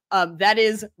 That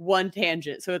is one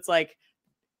tangent. So it's like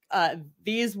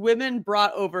these women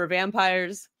brought over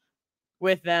vampires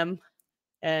with them,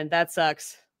 and that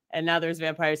sucks. And now there's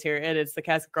vampires here, and it's the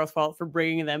casket girl's fault for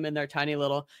bringing them in their tiny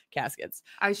little caskets.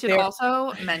 I should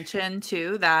also mention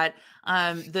too that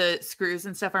the screws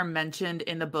and stuff are mentioned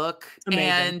in the book. Amazing.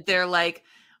 And they're like,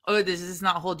 oh, this does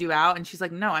not hold you out. And she's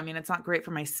like, no, I mean, it's not great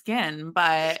for my skin,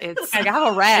 but it's I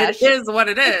have a rash. It is what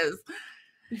it is.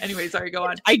 Anyway, sorry, go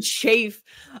on. I chafe.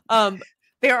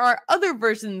 There are other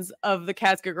versions of the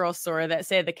casket girl story that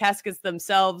say the caskets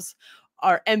themselves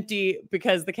are empty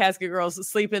because the casket girls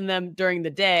sleep in them during the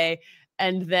day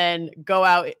and then go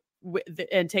out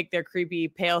and take their creepy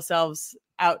pale selves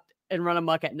out and run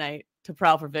amok at night to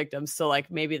prowl for victims. So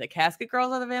like maybe the casket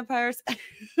girls are the vampires.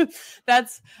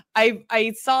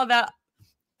 I saw that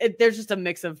there's just a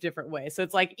mix of different ways. So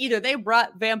it's like either they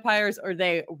brought vampires or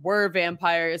they were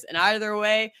vampires. And either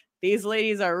way, these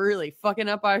ladies are really fucking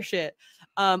up our shit.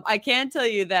 I can tell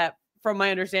you that from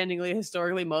my understanding,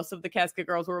 historically, most of the casket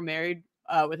girls were married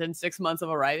within 6 months of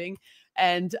arriving.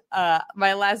 And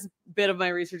my last bit of my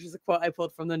research is a quote I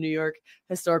pulled from the New York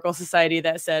Historical Society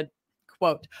that said,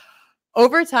 quote,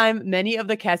 over time, many of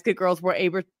the casket girls were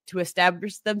able to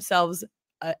establish themselves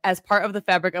as part of the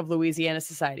fabric of Louisiana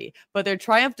society. But their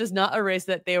triumph does not erase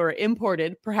that they were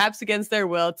imported, perhaps against their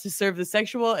will, to serve the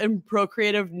sexual and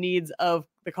procreative needs of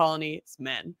the colony's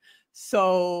men.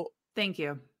 So thank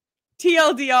you.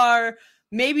 TLDR,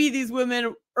 maybe these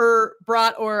women are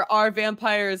brought or are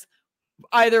vampires.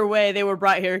 Either way, they were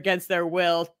brought here against their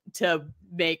will to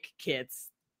make kids.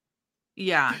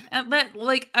 Yeah. But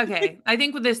like, okay, I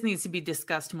think this needs to be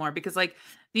discussed more because like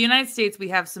the United States, we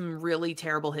have some really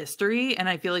terrible history. And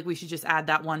I feel like we should just add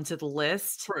that one to the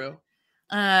list. True.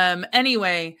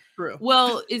 Anyway. True.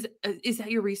 Well, is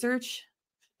that your research?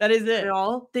 That is it.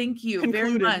 All. Thank you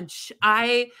very much.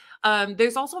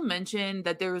 There's also mention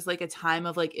that there was like a time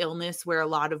of like illness where a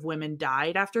lot of women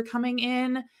died after coming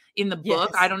in the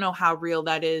book. Yes. I don't know how real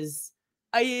that is.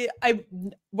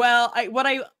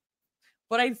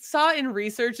 What I saw in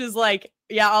research is like,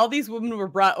 yeah, all these women were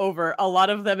brought over. A lot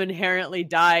of them inherently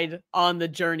died on the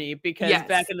journey because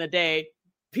back in the day,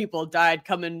 people died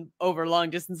coming over long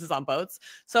distances on boats.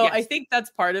 So I think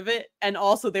that's part of it. And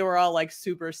also they were all like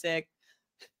super sick,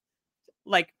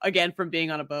 like again, from being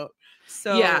on a boat.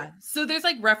 So yeah, so there's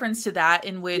like reference to that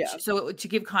in which, so to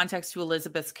give context to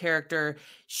Elizabeth's character,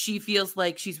 she feels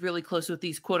like she's really close with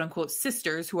these quote unquote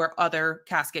sisters who are other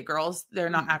casket girls. They're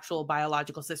not actual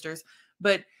biological sisters,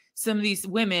 but some of these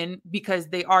women, because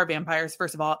they are vampires,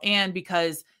 first of all, and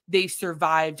because they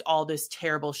survived all this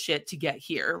terrible shit to get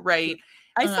here, right?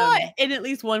 I saw in at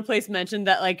least one place mentioned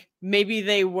that like maybe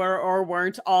they were or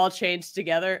weren't all chained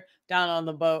together down on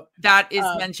the boat. That is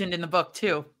mentioned in the book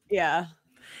too. Yeah.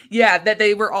 Yeah, that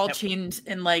they were all chained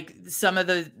and like some of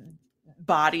the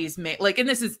bodies may like, and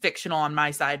this is fictional on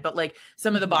my side, but like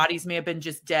some of the bodies may have been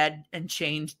just dead and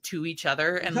chained to each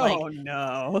other. And like, oh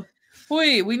no.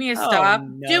 Boy, we need to stop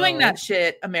doing that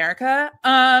shit, America.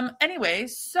 Anyway,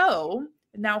 so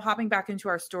now hopping back into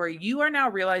our story, you are now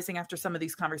realizing after some of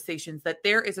these conversations that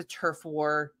there is a turf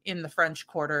war in the French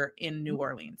Quarter in New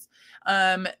Orleans.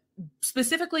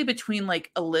 Specifically between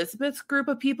like Elizabeth's group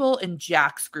of people and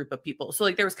Jack's group of people. So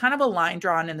like there was kind of a line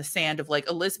drawn in the sand of like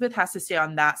Elizabeth has to stay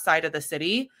on that side of the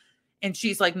city and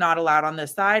she's like not allowed on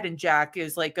this side, and Jack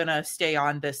is like gonna stay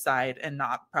on this side and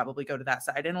not probably go to that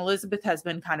side. And Elizabeth has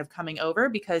been kind of coming over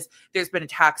because there's been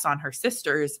attacks on her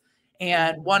sisters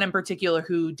and one in particular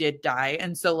who did die.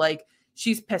 And so like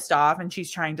she's pissed off and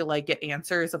she's trying to like get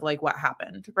answers of like what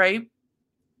happened, right?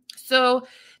 So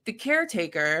the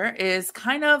caretaker is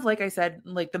kind of, like I said,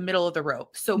 like the middle of the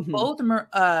rope. So both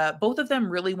of them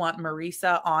really want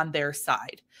Marisa on their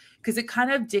side because it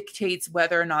kind of dictates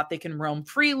whether or not they can roam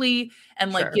freely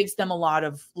and like gives them a lot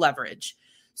of leverage.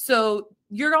 So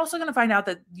you're also going to find out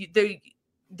that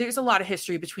there's a lot of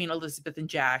history between Elizabeth and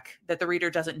Jack that the reader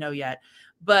doesn't know yet,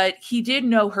 but he did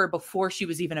know her before she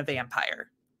was even a vampire.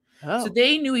 So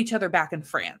they knew each other back in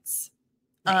France.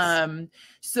 Nice.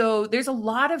 So there's a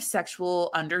lot of sexual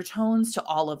undertones to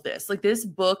all of this. Like, this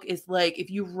book is like,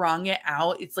 if you wrung it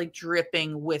out, it's like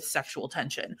dripping with sexual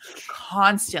tension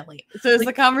constantly. So is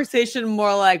the conversation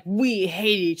more like, we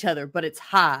hate each other, but it's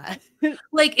hot?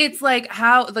 Like, it's like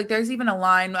how, like, there's even a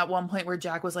line at one point where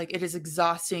Jack was like, it is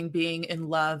exhausting being in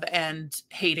love and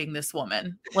hating this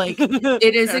woman. Like,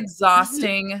 it is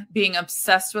exhausting being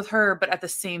obsessed with her, but at the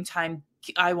same time,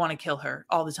 I want to kill her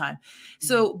all the time.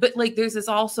 So, but like, there's this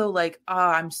also like,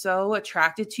 I'm so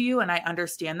attracted to you and I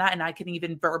understand that. And I can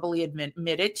even verbally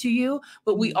admit it to you,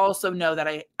 but we also know that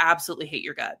I absolutely hate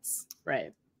your guts.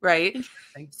 Right. Right.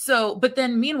 So, but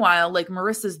then meanwhile, like,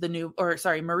 Marissa is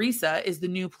the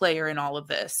new player in all of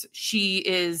this. She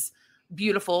is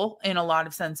beautiful in a lot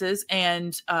of senses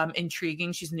and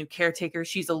intriguing. She's a new caretaker.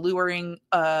 She's alluring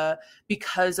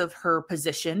because of her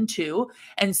position too.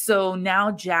 And so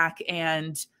now Jack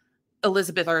and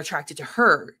Elizabeth are attracted to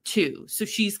her too. So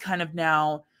she's kind of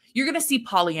now, you're going to see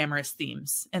polyamorous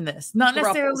themes in this. Not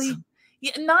necessarily.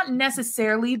 Yeah, not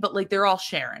necessarily, but like, they're all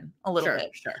sharing a little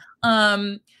bit. Sure.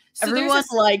 So everyone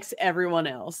likes everyone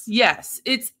else. Yes,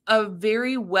 it's a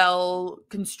very well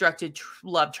constructed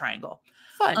love triangle.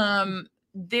 Fun.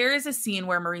 There is a scene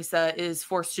where Marissa is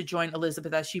forced to join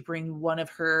Elizabeth as she brings one of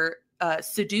her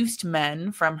seduced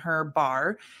men from her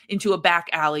bar into a back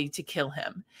alley to kill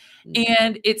him.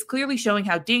 And it's clearly showing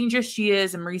how dangerous she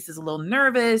is, and Marissa's a little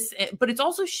nervous, but it's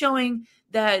also showing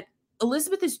that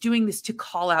Elizabeth is doing this to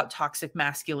call out toxic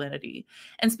masculinity.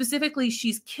 And specifically,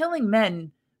 she's killing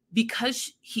men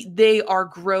because they are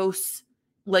gross,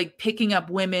 like picking up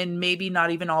women, maybe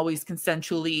not even always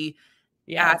consensually.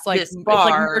 Yeah, it's like this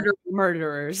bar. It's like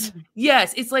murderers.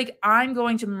 Yes, it's like, I'm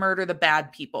going to murder the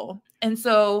bad people. And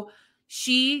so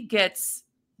she gets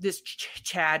this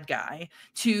Chad guy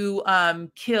to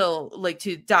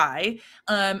to die.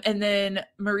 And then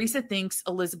Marissa thinks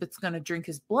Elizabeth's going to drink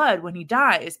his blood when he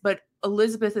dies. But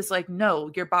Elizabeth is like,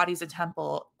 no, your body's a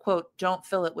temple. Quote, don't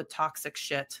fill it with toxic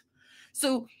shit.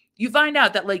 So you find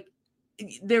out that, like,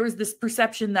 there was this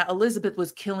perception that Elizabeth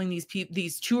was killing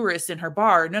these tourists in her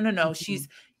bar. No. She's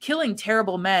killing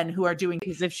terrible men who are doing.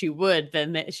 Because if she would,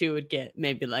 then she would get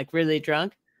maybe like really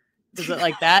drunk. Is it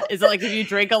like that? Is it like if you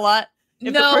drink a lot?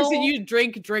 If the person you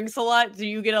drink drinks a lot, do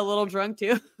you get a little drunk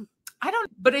too? I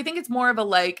don't, but I think it's more of a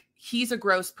like, he's a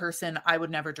gross person. I would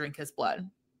never drink his blood.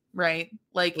 Right.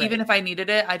 Like, even if I needed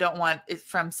it, I don't want it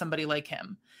from somebody like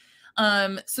him.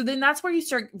 So then that's where you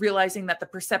start realizing that the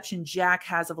perception Jack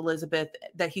has of Elizabeth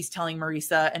that he's telling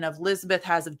Marissa, and of Elizabeth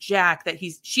has of Jack that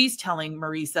she's telling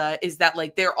Marissa, is that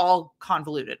like they're all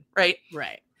convoluted, right?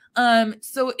 Right.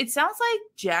 So it sounds like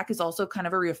Jack is also kind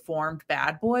of a reformed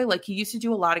bad boy. Like, he used to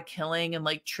do a lot of killing and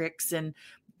like tricks,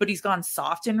 but he's gone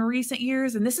soft in recent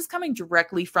years. And this is coming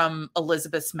directly from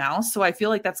Elizabeth's mouth. So I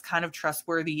feel like that's kind of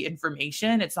trustworthy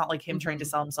information. It's not like him trying to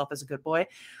sell himself as a good boy.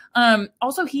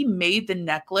 Also, he made the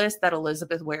necklace that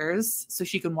Elizabeth wears so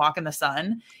she can walk in the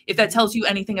sun. If that tells you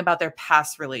anything about their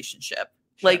past relationship.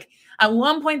 Sure. Like, at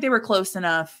one point they were close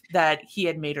enough that he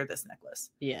had made her this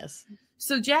necklace. Yes.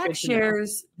 So Jack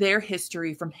shares their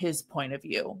history from his point of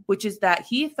view, which is that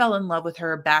he fell in love with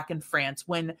her back in France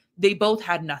when they both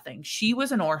had nothing. She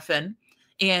was an orphan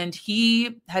and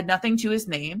he had nothing to his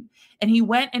name. And he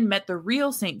went and met the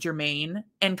real Saint Germain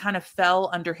and kind of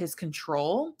fell under his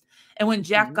control. And when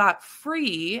Jack got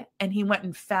free and he went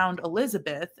and found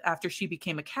Elizabeth after she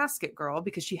became a casket girl,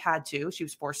 because she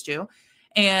was forced to,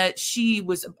 and she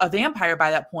was a vampire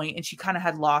by that point, and she kind of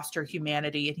had lost her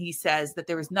humanity. And he says that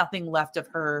there was nothing left of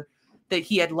her that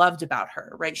he had loved about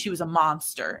her, right? She was a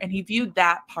monster. And he viewed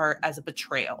that part as a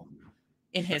betrayal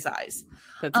in his eyes.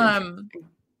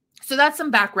 So that's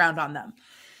some background on them.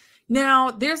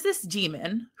 Now, there's this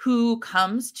demon who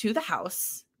comes to the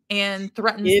house and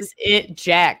threatens. Is it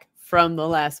Jack from the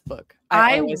last book?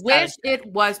 I wish it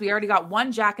was. We already got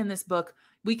one Jack in this book.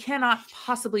 We cannot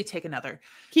possibly take another.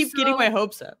 Keep getting my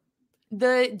hopes up.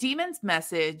 The demon's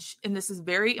message, and this is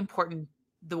very important,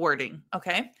 the wording,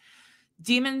 okay?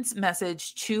 Demon's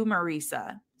message to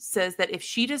Marissa says that if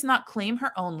she does not claim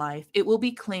her own life, it will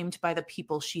be claimed by the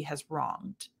people she has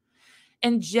wronged.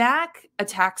 And Jack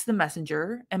attacks the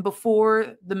messenger, and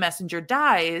before the messenger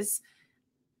dies,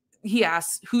 he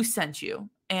asks, "Who sent you?"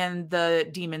 And the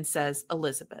demon says,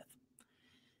 "Elizabeth."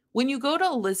 When you go to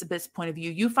Elizabeth's point of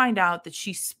view, you find out that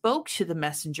she spoke to the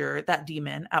messenger, that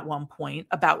demon, at one point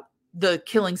about the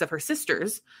killings of her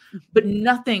sisters, but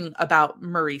nothing about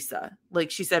Marissa. Like,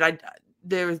 she said,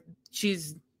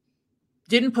 she's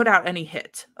didn't put out any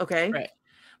hit. Okay. Right.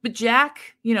 But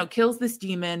Jack, kills this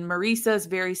demon. Marissa is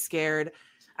very scared.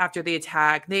 after the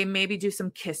attack. They maybe do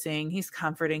some kissing. He's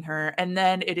comforting her. And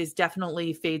then it is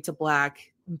definitely fade to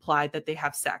black, implied that they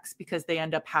have sex because they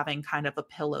end up having kind of a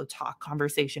pillow talk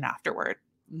conversation afterward.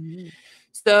 Mm-hmm.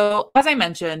 So, as I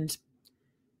mentioned,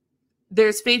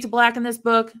 there's fade to black in this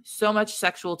book, so much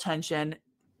sexual tension.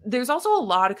 There's also a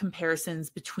lot of comparisons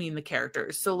between the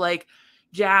characters. So, like,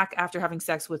 Jack, after having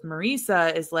sex with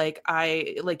Marisa, is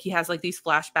he has like these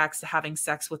flashbacks to having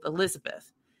sex with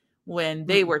Elizabeth when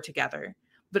they were together.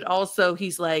 But also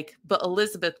he's like, but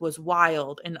Elizabeth was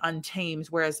wild and untamed,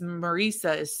 whereas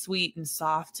Marisa is sweet and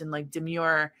soft and like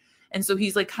demure. And so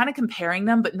he's like kind of comparing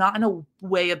them, but not in a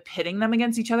way of pitting them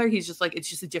against each other. He's just like, it's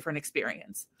just a different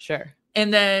experience. Sure.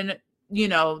 And then,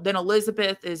 then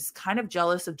Elizabeth is kind of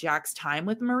jealous of Jack's time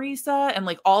with Marisa and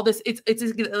like all this, it's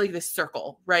like this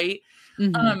circle, right?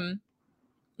 Mm-hmm.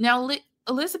 Now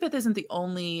Elizabeth isn't the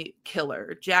only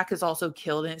killer. Jack is also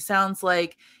killed. And it sounds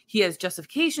like he has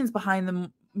justifications behind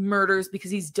the murders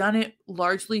because he's done it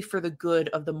largely for the good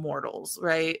of the mortals,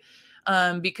 right?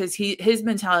 Because his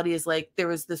mentality is like, there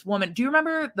was this woman. Do you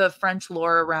remember the French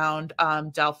lore around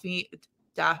Daphne?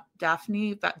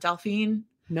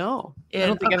 No, I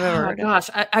don't think I've ever heard. Gosh,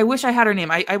 I wish I had her name.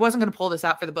 I wasn't going to pull this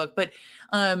out for the book, but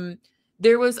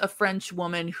there was a French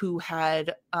woman who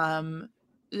had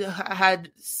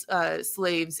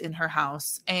slaves in her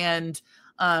house and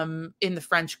in the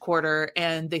French Quarter,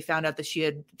 and they found out that she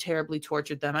had terribly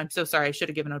tortured them. I'm so sorry. I should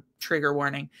have given a trigger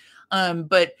warning.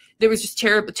 But there was just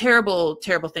terrible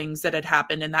things that had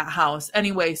happened in that house.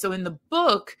 Anyway, so in the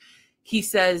book, he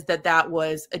says that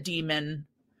was a demon,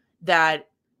 that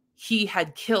he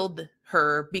had killed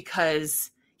her because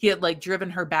he had like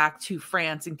driven her back to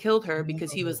France and killed her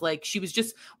because he was like, she was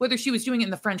just, whether she was doing it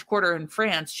in the French Quarter or in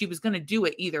France, she was going to do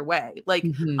it either way. Like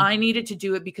I needed to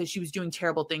do it because she was doing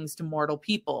terrible things to mortal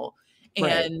people.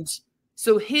 And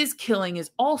so his killing is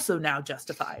also now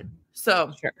justified.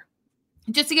 So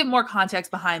just to give more context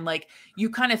behind, like,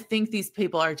 you kind of think these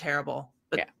people are terrible,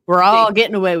 but we're all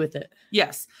getting away with it.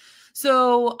 Yes.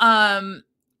 So,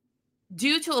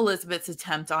 due to Elizabeth's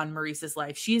attempt on Marisa's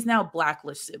life, she is now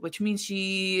blacklisted, which means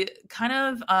she kind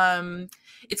of,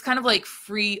 it's kind of like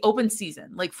open season,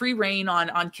 like free reign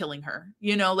on killing her.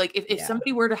 Like if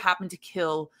somebody were to happen to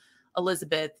kill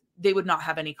Elizabeth, they would not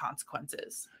have any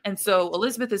consequences. And so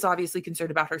Elizabeth is obviously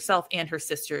concerned about herself and her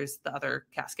sisters, the other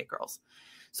casket girls.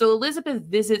 So Elizabeth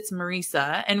visits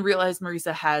Marisa and realized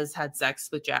Marisa has had sex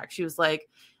with Jack. She was like,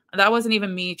 that wasn't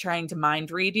even me trying to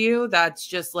mind read you. That's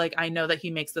just like, I know that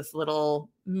he makes this little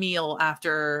meal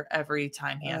after every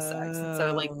time he has sex. And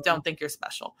so like, don't think you're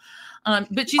special.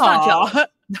 But she's not jealous.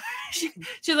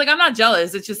 She's like, I'm not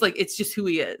jealous. It's just like, it's just who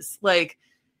he is. Like,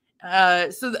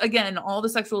 so again, all the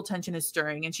sexual tension is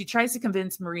stirring, and she tries to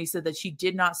convince Marisa that she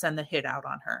did not send the hit out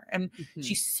on her. And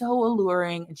she's so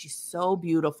alluring and she's so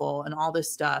beautiful and all this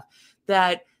stuff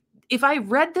that if I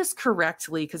read this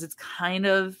correctly, because it's kind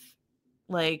of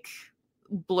like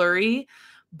blurry,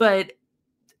 but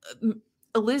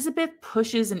Elizabeth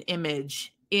pushes an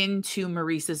image into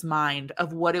Marisa's mind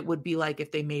of what it would be like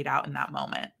if they made out in that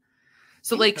moment.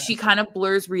 So like she kind of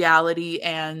blurs reality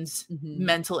and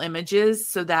mental images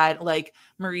so that like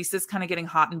Marisa's kind of getting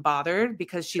hot and bothered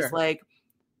because she's like,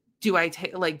 do I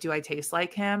taste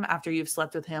like him after you've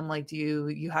slept with him? Like, do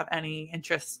you have any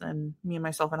interest in me and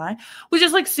myself and I? Which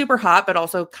is like super hot, but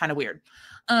also kind of weird.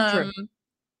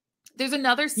 There's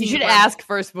another scene. You should ask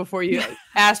first before you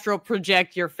astral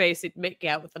project your face and make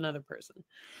out with another person.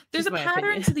 There's a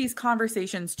pattern to these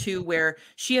conversations too, where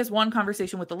she has one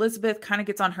conversation with Elizabeth, kind of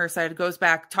gets on her side, goes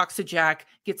back, talks to Jack,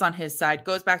 gets on his side,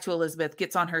 goes back to Elizabeth,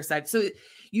 gets on her side. So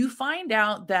you find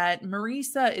out that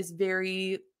Marisa is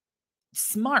very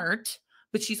smart,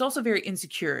 but she's also very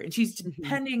insecure, and she's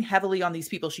depending heavily on these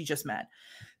people she just met.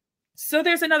 So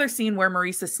there's another scene where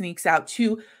Marisa sneaks out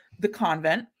to the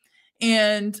convent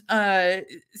and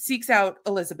seeks out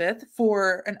Elizabeth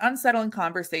for an unsettling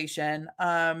conversation.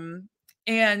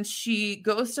 And she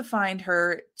goes to find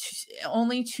her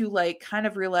only to like kind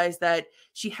of realize that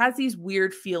she has these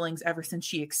weird feelings ever since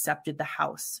she accepted the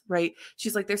house, right?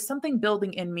 She's like, there's something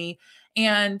building in me.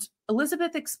 And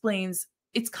Elizabeth explains,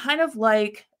 it's kind of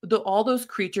like all those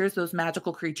creatures, those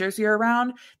magical creatures you're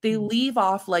around, they leave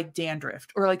off like dandruff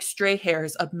or like stray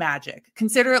hairs of magic.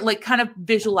 Consider it like kind of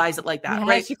visualize it like that,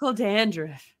 magical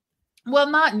dandruff.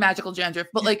 Well, not magical dandruff,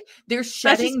 but like they're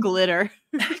shedding glitter.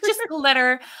 Just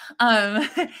glitter. But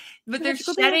they're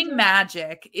shedding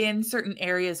magic in certain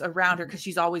areas around her because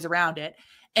she's always around it.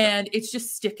 And it's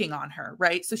just sticking on her,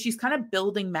 right? So she's kind of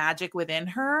building magic within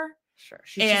her. Sure.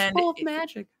 She's just full of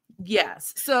magic.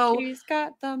 Yes. So she's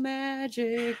got the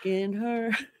magic in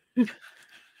her.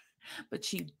 but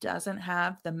she doesn't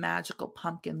have the magical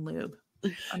pumpkin lube,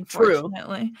 True.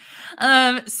 unfortunately.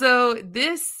 So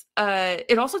this,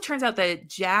 it also turns out that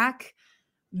Jack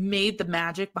made the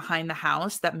magic behind the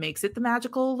house that makes it the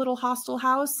magical little hostel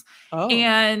house. Oh.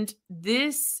 And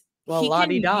this, Well, he can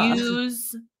la-di-da.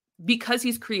 use, because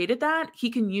he's created that, he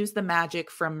can use the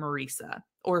magic from Marisa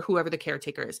or whoever the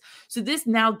caretaker is. So this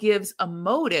now gives a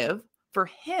motive for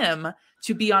him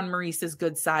to be on Marisa's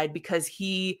good side because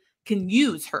he can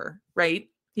use her, right?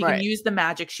 He can use the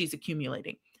magic she's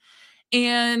accumulating.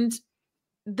 And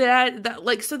that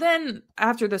like, so then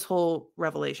after this whole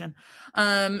revelation,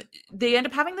 they end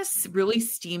up having this really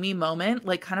steamy moment,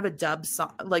 like kind of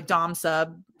a like dom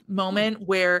sub moment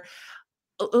where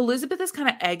Elizabeth is kind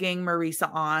of egging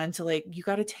Marisa on to like, you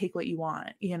got to take what you want,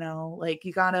 you know, like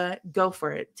you got to go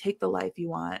for it, take the life you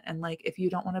want. And like, if you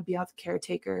don't want to be out the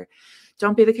caretaker,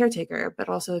 don't be the caretaker. But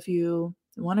also if you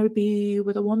want to be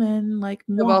with a woman, like,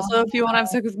 also if you want to have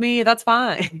sex with me, that's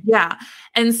fine. Yeah.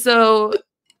 And so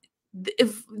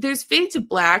if there's fade to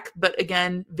black, but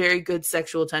again, very good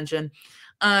sexual tension.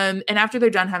 And after they're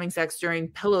done having sex during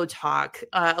pillow talk,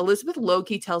 Elizabeth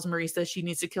low-key tells Marisa she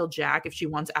needs to kill Jack if she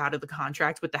wants out of the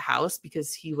contract with the house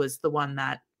because he was the one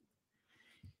that,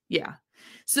 yeah.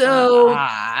 So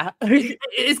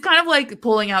it's kind of like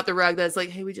pulling out the rug that's like,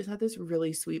 hey, we just had this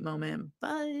really sweet moment,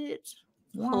 but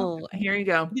here you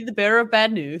go. Be the bearer of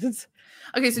bad news.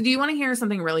 Okay, so do you want to hear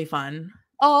something really fun?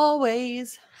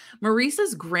 Always.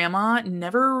 Marisa's grandma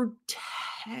never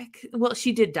well,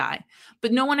 she did die,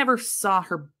 but no one ever saw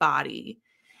her body.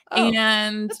 Oh,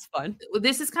 and that's fun.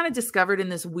 This is kind of discovered in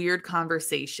this weird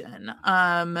conversation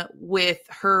with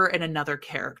her and another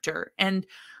character. And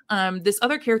this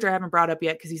other character I haven't brought up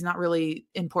yet because he's not really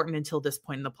important until this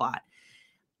point in the plot.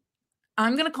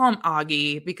 I'm going to call him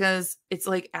Augie because it's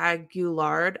like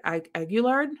Aguillard, I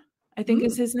think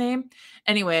is his name.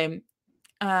 Anyway,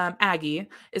 Aggie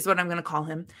is what I'm going to call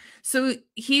him. So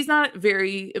he's not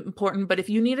very important, but if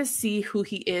you need to see who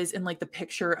he is in like the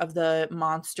picture of the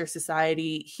monster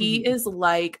society, he is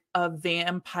like a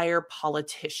vampire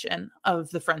politician of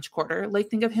the French Quarter. Like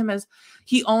think of him as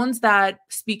he owns that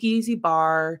speakeasy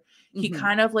bar. He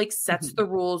kind of like sets the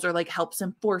rules or like helps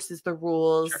enforces the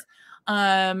rules. Sure.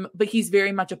 But he's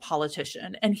very much a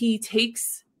politician and he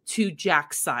takes to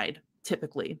Jack's side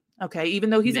typically. Okay.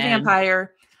 Even though he's a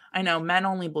vampire. I know men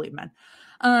only believe men.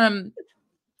 And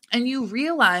you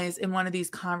realize in one of these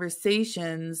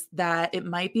conversations that it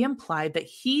might be implied that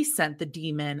he sent the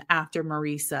demon after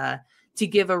Marisa to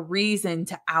give a reason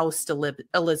to oust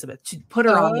Elizabeth, to put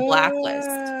her on the blacklist.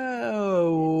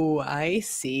 Oh, I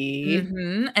see.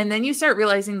 And then you start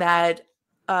realizing that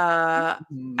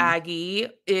Aggie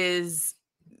is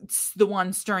the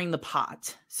one stirring the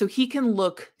pot. So he can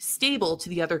look stable to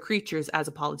the other creatures as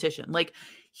a politician. Like,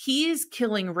 he is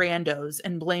killing randos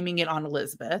and blaming it on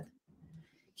Elizabeth.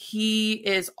 He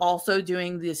is also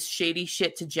doing this shady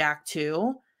shit to Jack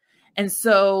too. And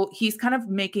so he's kind of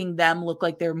making them look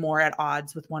like they're more at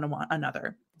odds with one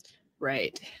another.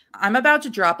 Right. I'm about to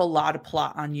drop a lot of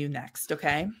plot on you next,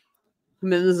 okay?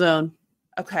 I'm in the zone.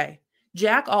 Okay.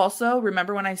 Jack also,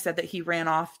 remember when I said that he ran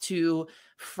off to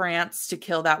France to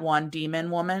kill that one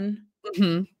demon woman?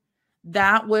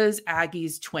 That was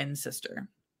Aggie's twin sister.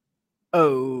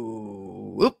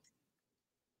 Oh. Whoop.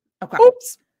 Okay.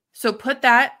 Oops. So put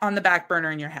that on the back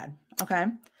burner in your head. Okay.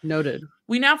 Noted.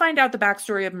 We now find out the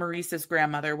backstory of Marisa's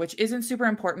grandmother, which isn't super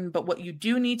important, but what you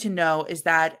do need to know is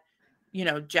that, you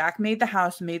know, Jack made the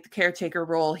house, made the caretaker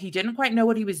role. He didn't quite know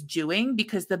what he was doing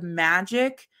because the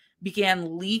magic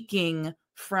began leaking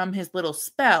from his little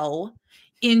spell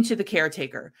into the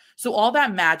caretaker. So all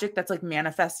that magic that's like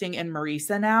manifesting in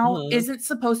Marisa now isn't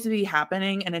supposed to be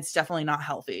happening, and it's definitely not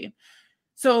healthy.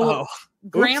 So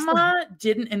grandma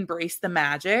didn't embrace the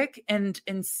magic, and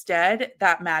instead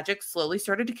that magic slowly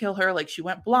started to kill her. Like she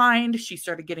went blind, she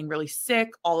started getting really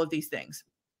sick, all of these things.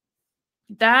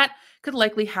 That could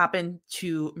likely happen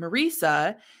to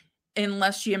Marisa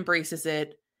unless she embraces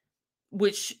it,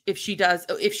 which if she does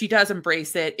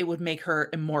embrace it, it would make her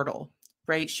immortal,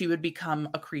 right? She would become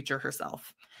a creature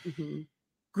herself.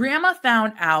 Grandma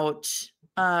found out,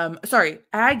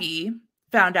 Aggie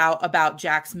found out about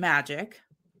Jack's magic,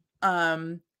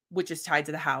 which is tied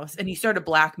to the house, and he started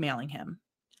blackmailing him.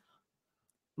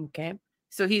 Okay.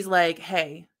 So he's like,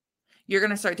 hey, you're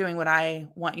going to start doing what I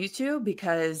want you to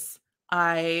because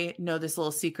I know this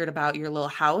little secret about your little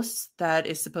house that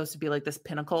is supposed to be like this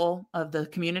pinnacle of the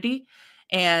community.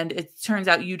 And it turns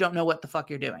out you don't know what the fuck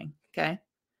you're doing. Okay.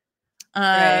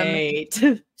 Right.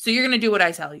 So you're going to do what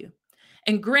I tell you.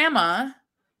 And grandma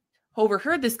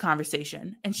overheard this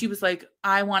conversation and she was like,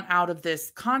 I want out of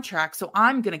this contract, so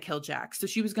I'm going to kill Jack. So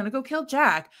she was going to go kill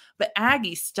Jack, but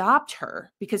Aggie stopped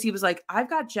her because he was like, I've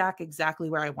got Jack exactly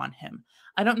where I want him.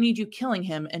 I don't need you killing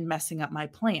him and messing up my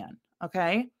plan.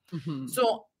 Okay. Mm-hmm.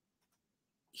 So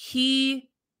he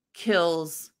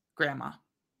kills Grandma.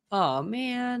 Oh,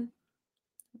 man.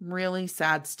 Really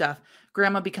sad stuff.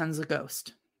 Grandma becomes a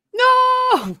ghost.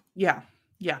 No! Yeah.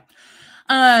 Yeah.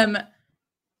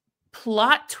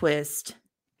 Plot twist.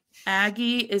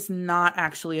 Aggie is not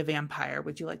actually a vampire.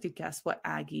 Would you like to guess what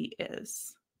Aggie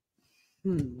is?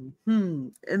 In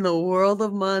the world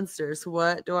of monsters,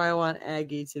 what do I want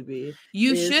Aggie to be?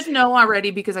 You should know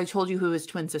already because I told you who his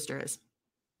twin sister is.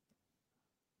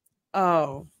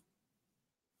 Oh.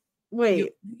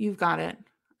 Wait. You've got it.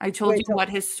 I told you what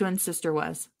his twin sister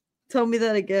was. Tell me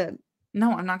that again.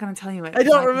 No, I'm not going to tell you it. I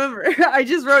don't remember. I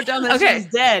just wrote down that she's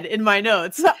dead in my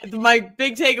notes. My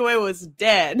big takeaway was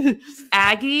dead.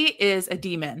 Aggie is a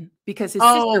demon because his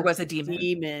sister was a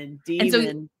demon.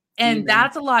 And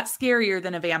that's a lot scarier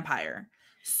than a vampire.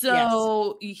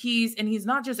 So he's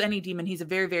not just any demon. He's a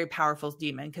very, very powerful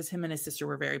demon because him and his sister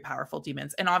were very powerful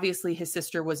demons. And obviously his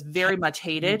sister was very much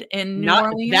hated in New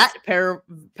Orleans. Not that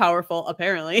powerful,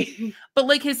 apparently. But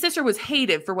like his sister was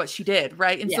hated for what she did,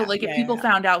 right? And so like if people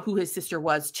found out who his sister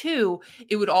was too,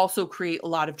 it would also create a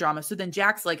lot of drama. So then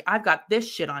Jack's like, I've got this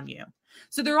shit on you.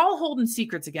 So they're all holding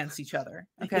secrets against each other.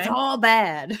 Okay. It's all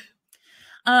bad.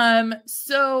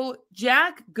 So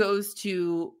Jack goes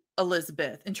to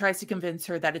Elizabeth and tries to convince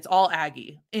her that it's all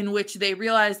Aggie, in which they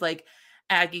realize like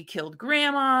Aggie killed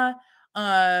Grandma,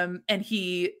 and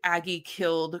Aggie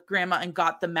killed Grandma and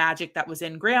got the magic that was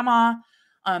in Grandma,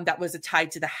 that was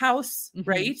tied to the house,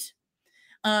 right?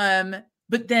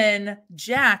 But then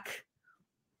Jack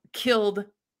killed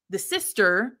the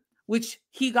sister, which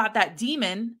he got that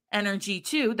demon energy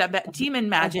too, that demon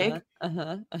magic,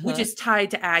 which is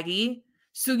tied to Aggie.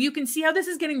 So you can see how this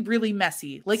is getting really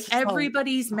messy. Like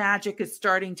everybody's magic is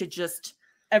starting to just...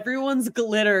 Everyone's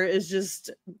glitter is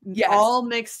just all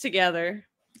mixed together.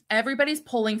 Everybody's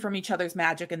pulling from each other's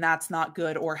magic and that's not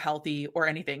good or healthy or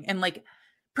anything. And like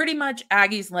pretty much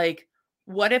Aggie's like,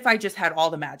 what if I just had all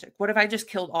the magic? What if I just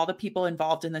killed all the people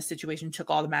involved in this situation, took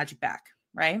all the magic back,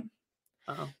 right?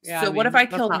 What if I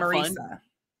killed Marisa? Fun.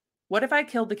 What if I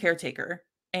killed the caretaker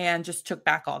and just took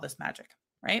back all this magic,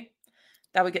 right?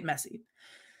 That would get messy.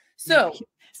 So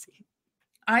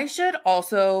I should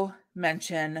also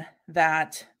mention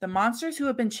that the monsters who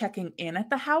have been checking in at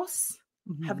the house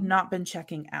have not been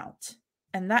checking out.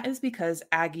 And that is because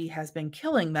Aggie has been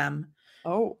killing them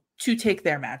to take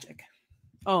their magic.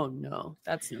 Oh, no.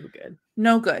 That's no good.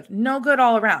 No good. No good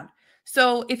all around.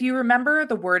 So if you remember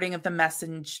the wording of the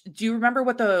message, do you remember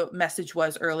what the message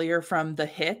was earlier from the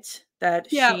hit that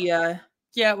she...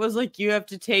 Yeah, it was like you have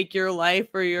to take your life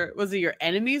or your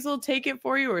enemies will take it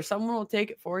for you or someone will take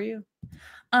it for you?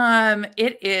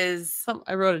 It is...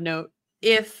 I wrote a note.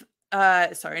 If,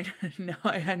 sorry, no,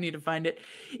 I need to find it.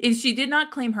 If she did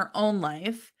not claim her own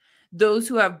life, those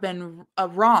who have been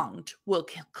wronged will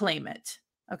claim it.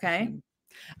 Okay?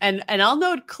 And I'll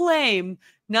note claim,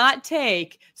 not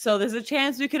take. So there's a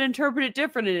chance we could interpret it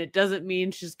different and it doesn't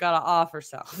mean she's got to off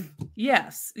herself.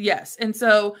 Yes. And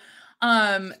so...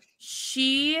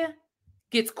 she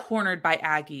gets cornered by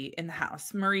Aggie in the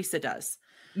house. Marisa does.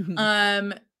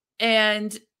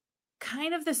 And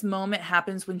kind of this moment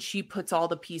happens when she puts all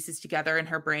the pieces together in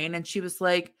her brain. And she was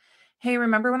like, hey,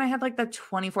 remember when I had like the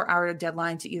 24-hour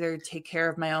deadline to either take care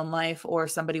of my own life or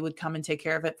somebody would come and take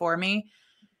care of it for me?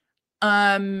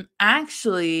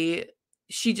 Actually,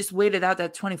 she just waited out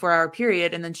that 24-hour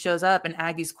period and then shows up and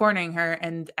Aggie's cornering her.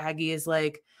 And Aggie is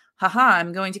like, haha,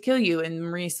 I'm going to kill you. And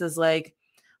Marisa's like,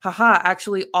 haha,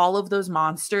 actually all of those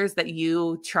monsters that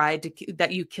you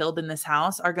killed in this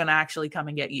house are going to actually come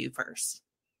and get you first.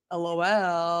 LOL.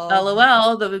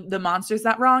 LOL, the monsters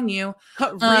that wrong you.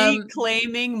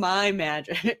 Reclaiming my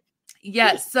magic.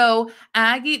 Yes. So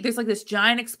Aggie, there's like this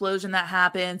giant explosion that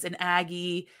happens and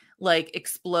Aggie like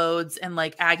explodes and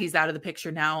like Aggie's out of the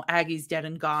picture now. Aggie's dead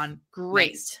and gone.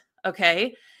 Great. Nice.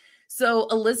 Okay. So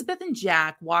Elizabeth and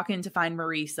Jack walk in to find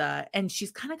Marisa and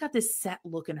she's kind of got this set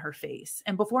look in her face.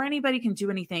 And before anybody can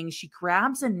do anything, she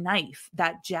grabs a knife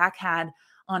that Jack had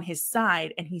on his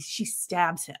side and she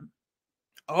stabs him.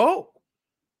 Oh.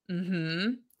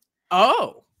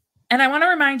 Oh. And I want to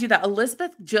remind you that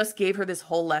Elizabeth just gave her this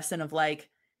whole lesson of like,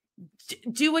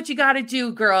 do what you got to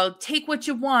do, girl. Take what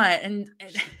you want. And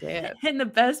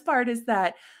the best part is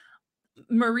that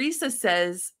Marisa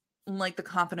says, like the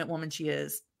confident woman she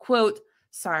is, quote,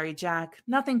 sorry, Jack,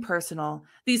 nothing personal.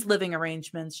 These living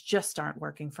arrangements just aren't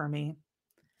working for me.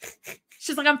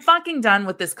 She's like, I'm fucking done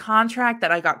with this contract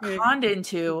that I got conned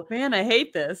into. Man, I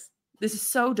hate this. This is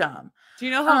so dumb. Do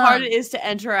you know how hard it is to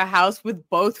enter a house with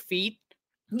both feet?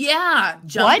 Yeah,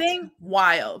 jumping,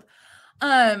 wild.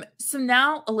 So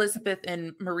now Elizabeth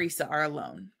and Marisa are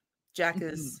alone. Jack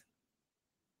is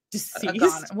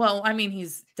deceased. Well, I mean,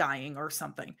 he's dying or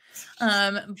something.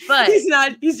 But he's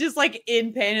not. He's just like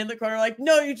in pain in the corner. Like,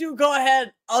 no, you two go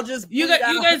ahead. I'll just you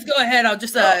guys go ahead. I'll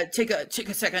just take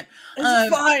a second.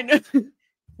 It's fine.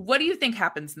 What do you think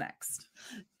happens next?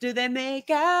 Do they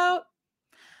make out?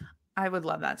 I would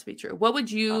love that to be true. What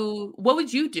would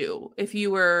you do if you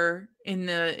were in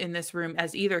this room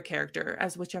as either character,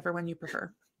 as whichever one you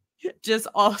prefer? Just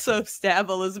also stab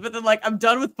Elizabeth and like, I'm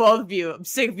done with both of you. I'm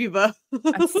sick of you both.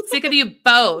 I'm sick of you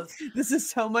both. This is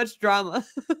so much drama.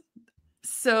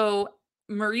 So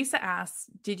Marisa asks,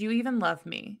 "Did you even love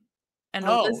me?" And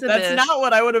Elizabeth, that's not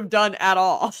what I would have done at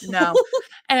all. No.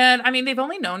 And I mean, they've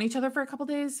only known each other for a couple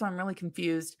days, so I'm really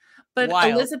confused. But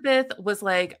wild. Elizabeth was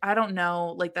like, I don't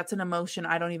know, like that's an emotion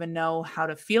I don't even know how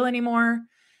to feel anymore.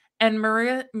 And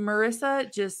Marisa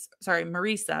just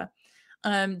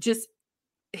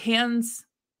hands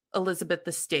Elizabeth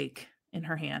the steak in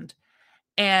her hand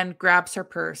and grabs her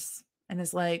purse and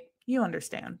is like, you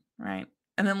understand, right?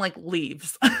 And then like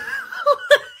leaves. Like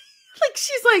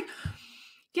she's like,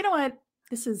 you know what?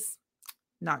 This is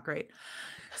not great.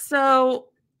 So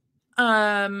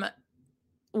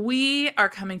we are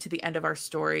coming to the end of our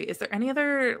story. Is there any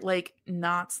other like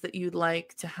knots that you'd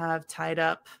like to have tied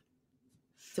up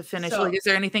to finish? Like, is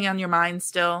there anything on your mind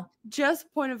still? Just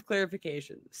point of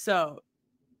clarification. So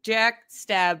Jack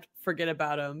stabbed, forget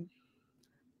about him.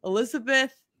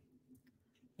 Elizabeth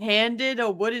handed a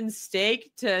wooden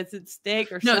stake to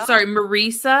steak or no, something. Sorry,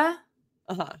 Marisa.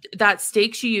 That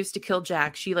stake she used to kill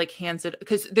Jack, she like hands it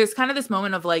because there's kind of this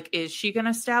moment of like, is she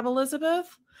gonna stab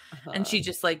Elizabeth? And she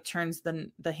just like turns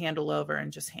the handle over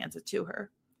and just hands it to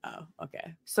her. Oh,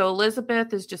 okay. So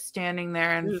Elizabeth is just standing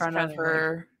there in front of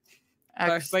her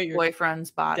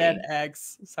ex-boyfriend's body. Dead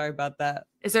ex. Sorry about that.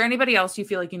 Is there anybody else you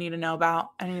feel like you need to know about?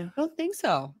 I don't think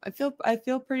so. I feel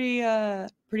pretty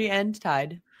end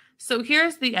tied. So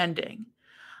here's the ending.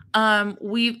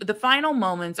 The final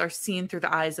moments are seen through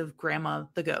the eyes of Grandma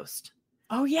the ghost.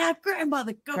 Oh yeah, Grandma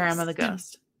the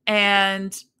ghost.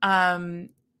 And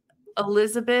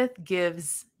Elizabeth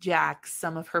gives Jack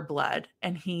some of her blood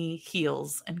and he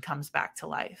heals and comes back to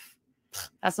life.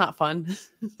 That's not fun.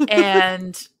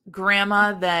 And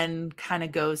Grandma then kind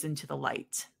of goes into the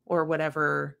light or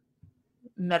whatever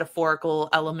metaphorical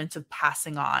element of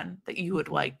passing on that you would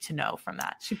like to know from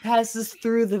that. She passes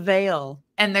through the veil.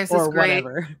 And there's this great...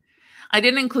 Whatever. I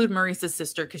didn't include Marisa's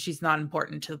sister because she's not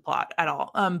important to the plot at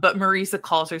all. But Marisa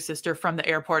calls her sister from the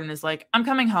airport and is like, I'm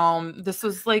coming home. This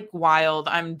was like wild.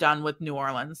 I'm done with New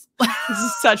Orleans. This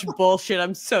is such bullshit.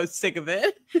 I'm so sick of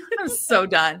it. I'm so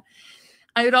done.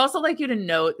 I would also like you to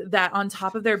note that on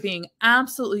top of there being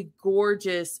absolutely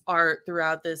gorgeous art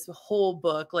throughout this whole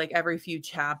book, like every few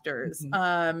chapters.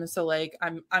 So like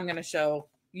I'm gonna show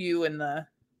you in the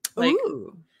like.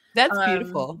 Ooh, that's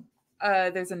beautiful.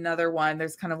 There's another one.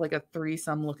 There's kind of like a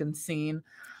threesome looking scene.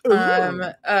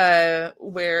 Where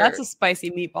that's a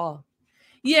spicy meatball.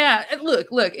 Yeah,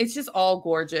 look, it's just all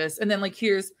gorgeous. And then like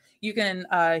here's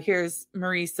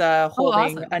Marisa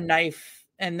holding a knife.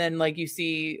 And then like you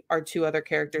see our two other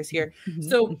characters here.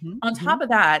 So on top of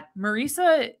that,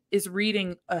 Marisa is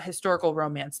reading a historical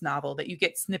romance novel that you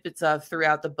get snippets of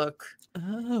throughout the book.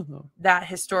 Oh. That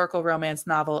historical romance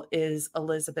novel is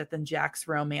Elizabeth and Jack's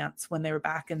romance when they were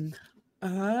back in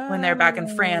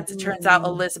France. It turns out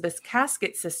Elizabeth's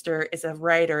casket sister is a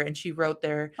writer and she wrote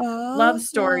their love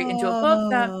story into a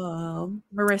book that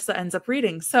Marisa ends up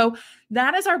reading. So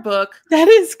that is our book. That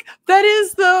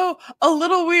is though a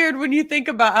little weird when you think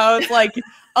about how it's like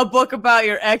a book about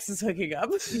your exes hooking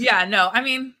up. Yeah, no, I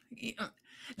mean,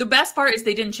 the best part is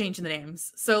they didn't change the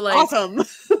names. So like, awesome.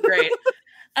 Great.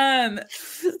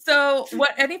 So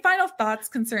what, any final thoughts,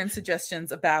 concerns,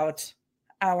 suggestions about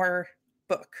our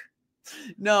book?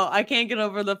 No, I can't get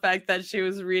over the fact that she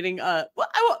was reading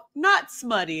not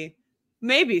smutty,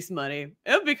 maybe smutty.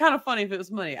 It would be kind of funny if it was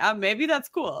smutty. Maybe that's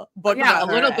cool. But yeah, a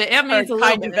little bit. I mean, it's a little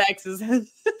kind of exes.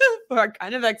 For our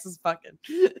kind of exes fucking.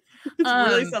 It's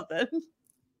really something.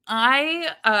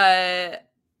 I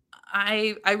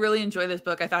really enjoy this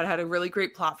book. I thought it had a really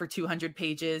great plot for 200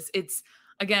 pages. It's,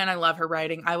 again, I love her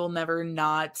writing. I will never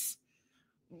not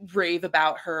rave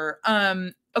about her.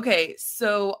 Okay,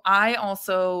 so I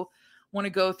also want to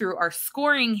go through our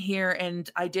scoring here, and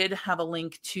I did have a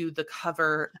link to the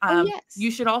cover. Yes.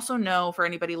 You should also know, for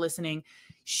anybody listening,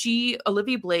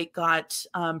 Olivie Blake got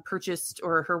purchased,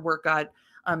 or her work got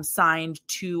signed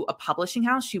to a publishing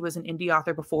house. She was an indie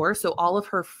author before. So all of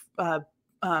her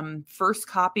first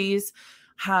copies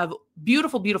have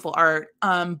beautiful, beautiful art,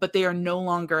 but they are no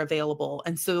longer available.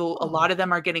 And so a lot of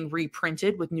them are getting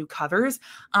reprinted with new covers.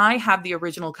 I have the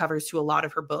original covers to a lot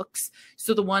of her books.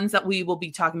 So the ones that we will be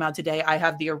talking about today, I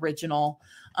have the original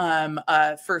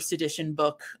first edition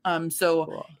book. So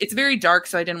cool. It's very dark,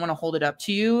 so I didn't want to hold it up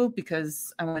to you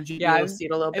because I wanted you to be able to see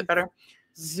it a little bit better.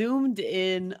 Zoomed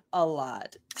in a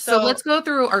lot. So let's go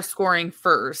through our scoring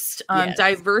first. Yes.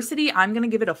 Diversity, I'm going to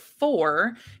give it a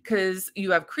 4 because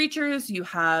you have creatures, you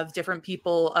have different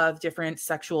people of different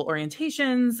sexual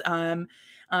orientations,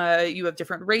 you have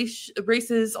different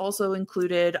races also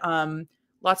included,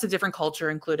 lots of different culture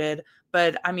included.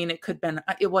 But I mean,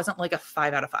 it wasn't like a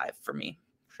 5 out of 5 for me.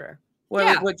 Sure.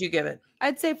 What would you give it?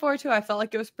 I'd say 4 too. I felt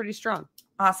like it was pretty strong.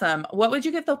 Awesome. What would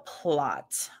you give the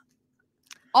plot?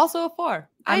 Also a 4.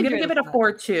 I'm going to give it a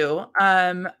 4 too.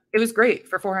 It was great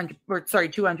for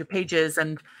 200 pages.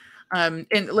 And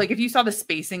like, if you saw the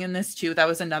spacing in this too, that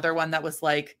was another one that was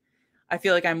like, I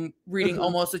feel like I'm reading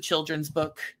almost a children's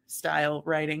book style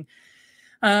writing.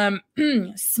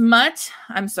 Smut.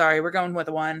 I'm sorry. We're going with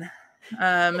a 1.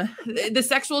 The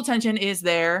sexual tension is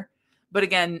there, but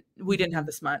again, we didn't have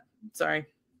the smut. Sorry.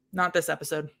 Not this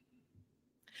episode.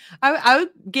 I was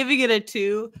giving it a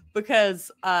 2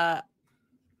 because,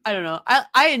 I don't know.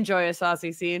 I enjoy a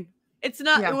saucy scene. It's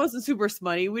not. It wasn't super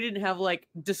smutty. We didn't have like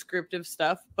descriptive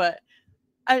stuff, but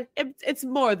it's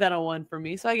more than a 1 for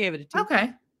me. So I gave it a 2.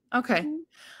 Okay.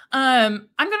 I'm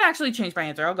gonna actually change my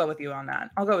answer. I'll go with you on that.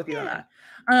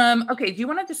 Okay. Do you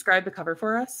want to describe the cover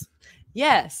for us?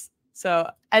 Yes.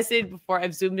 So as stated before,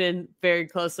 I've zoomed in very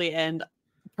closely, and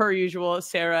per usual,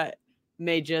 Sarah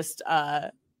may just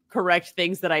correct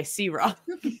things that I see wrong.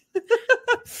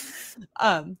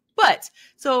 But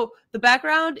so the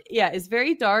background, is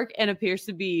very dark and appears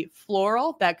to be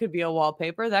floral. That could be a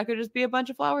wallpaper. That could just be a bunch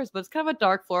of flowers, but it's kind of a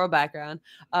dark floral background.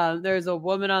 There's a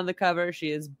woman on the cover. She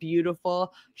is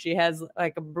beautiful. She has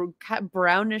like a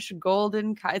brownish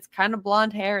golden, it's kind of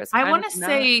blonde hair. I want to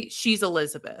say she's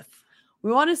Elizabeth.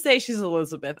 We want to say she's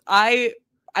Elizabeth. I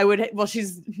would, well,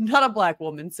 she's not a black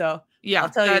woman. So yeah,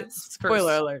 I'll tell you,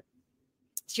 spoiler alert.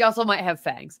 She also might have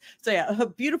fangs. So yeah, a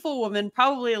beautiful woman,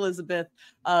 probably Elizabeth,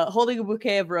 holding a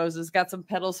bouquet of roses, got some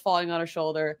petals falling on her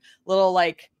shoulder, little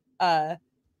like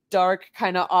dark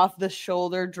kind of off the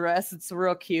shoulder dress. It's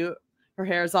real cute. Her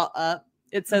hair is all up.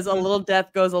 It says a little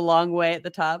death goes a long way at the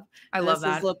top. I love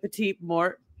that. This is Petite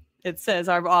Mort. It says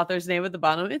our author's name at the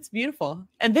bottom. It's beautiful.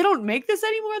 And they don't make this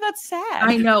anymore. That's sad.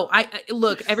 I know. I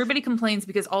look, everybody complains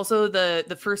because also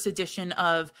the first edition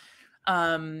of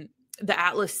the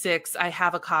Atlas 6, I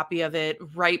have a copy of it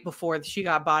right before she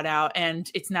got bought out,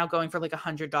 and it's now going for like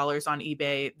 $100 on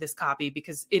eBay, this copy,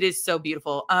 because it is so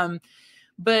beautiful.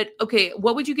 But okay,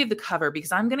 what would you give the cover?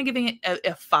 Because I'm going to give it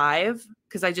a 5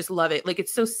 because I just love it. Like,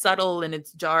 it's so subtle and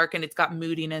it's dark and it's got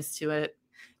moodiness to it.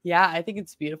 Yeah, I think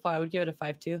it's beautiful. I would give it a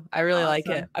 5 too. I really like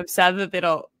it. I'm sad that they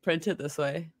don't print it this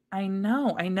way. I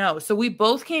know. So we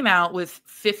both came out with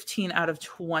 15 out of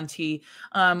 20,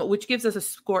 which gives us a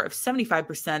score of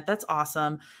 75%. That's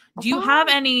awesome. Do you have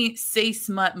any say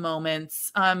smut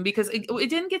moments? Because it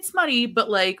didn't get smutty, but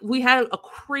like we had a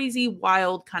crazy,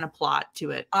 wild kind of plot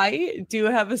to it. I do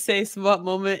have a say smut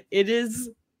moment. It is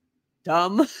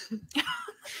dumb.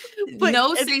 But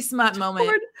no say smut moment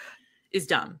is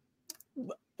dumb.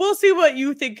 We'll see what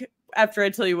you think after I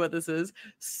tell you what this is.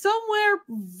 Somewhere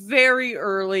very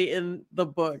early in the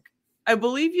book, I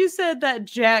believe you said that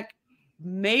Jack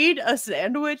made a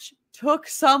sandwich, took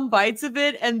some bites of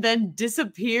it, and then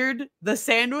disappeared the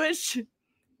sandwich.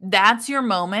 That's your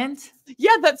moment?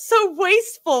 Yeah, that's so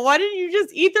wasteful. Why didn't you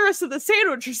just eat the rest of the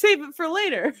sandwich or save it for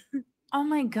later? Oh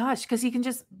my gosh, because he can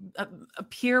just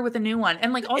appear with a new one.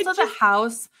 And like also the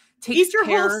house takes care. Eat your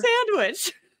whole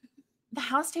sandwich. The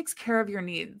house takes care of your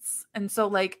needs. And so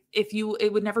like it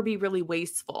would never be really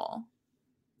wasteful.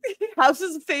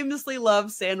 Houses famously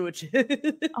love sandwiches.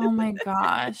 Oh my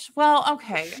gosh. Well,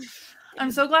 okay.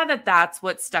 I'm so glad that that's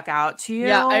what stuck out to you.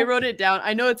 Yeah, I wrote it down.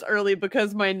 I know it's early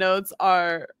because my notes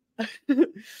are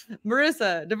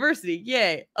Marissa, diversity,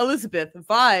 yay. Elizabeth,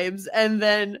 vibes. And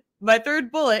then my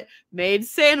third bullet, made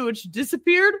sandwich,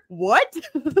 disappeared. What?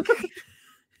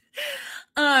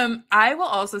 I will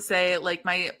also say like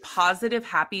my positive,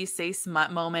 happy, say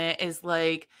smut moment is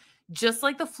like just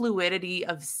like the fluidity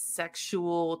of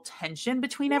sexual tension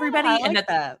between everybody. I and like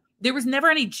that there was never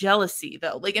any jealousy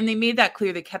though. Like, and they made that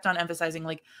clear. They kept on emphasizing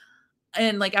like,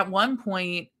 and like at one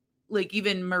point, like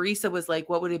even Marisa was like,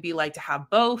 what would it be like to have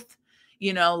both?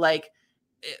 You know, like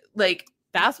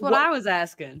That's what I was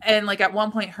asking. And like at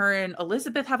one point, her and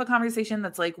Elizabeth have a conversation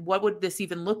that's like, what would this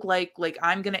even look like? Like,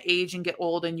 I'm going to age and get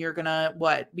old and you're going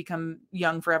to become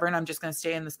young forever. And I'm just going to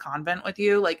stay in this convent with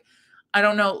you. Like, I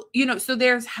don't know, so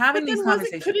there's having these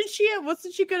conversations. Didn't she have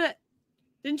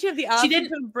the option to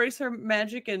embrace her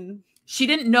magic? And she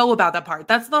didn't know about that part.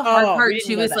 That's the hard part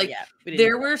too, is like,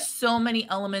 there were so many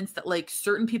elements that like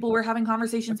certain people were having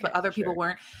conversations, but other people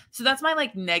weren't. So that's my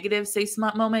like negative say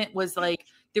smut moment, was like,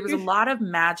 there was a lot of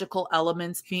magical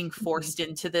elements being forced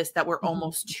into this that were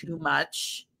almost too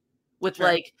much, with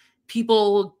like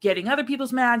people getting other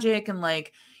people's magic, and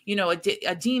like,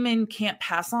 a demon can't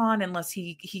pass on unless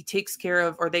he takes care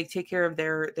of, or they take care of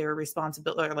their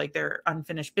responsibility, or like their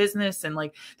unfinished business. And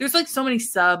like, there's like so many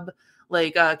caveats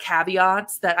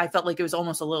that I felt like it was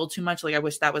almost a little too much. Like, I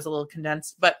wish that was a little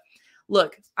condensed, but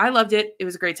look, I loved it. It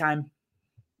was a great time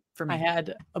for me. I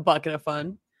had a bucket of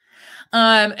fun.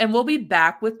 And we'll be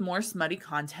back with more smutty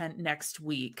content next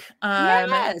week.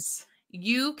 Yes.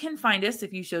 You can find us,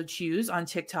 if you so choose, on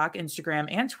TikTok, Instagram,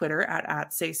 and Twitter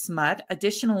at Say Smut.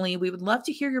 Additionally, we would love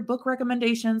to hear your book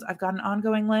recommendations. I've got an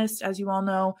ongoing list, as you all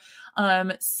know.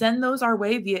 Send those our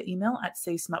way via email at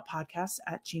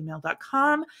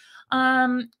saysmutpodcast@gmail.com.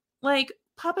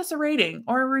 Pop us a rating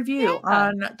or a review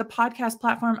on the podcast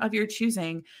platform of your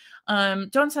choosing.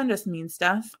 Don't send us mean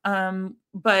stuff.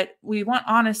 But we want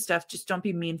honest stuff. Just don't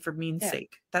be mean for mean's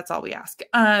sake. That's all we ask.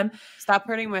 Stop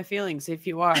hurting my feelings if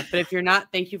you are, but if you're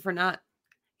not, thank you for not.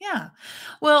 Yeah.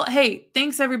 Well, hey,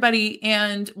 thanks everybody.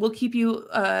 And we'll keep you,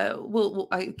 we'll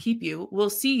keep you, we'll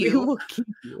see you.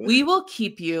 We will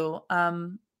keep you,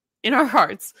 in our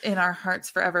hearts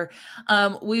forever.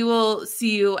 We will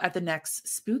see you at the next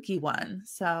spooky one.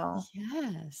 So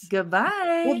yes.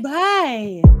 Goodbye.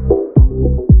 Goodbye.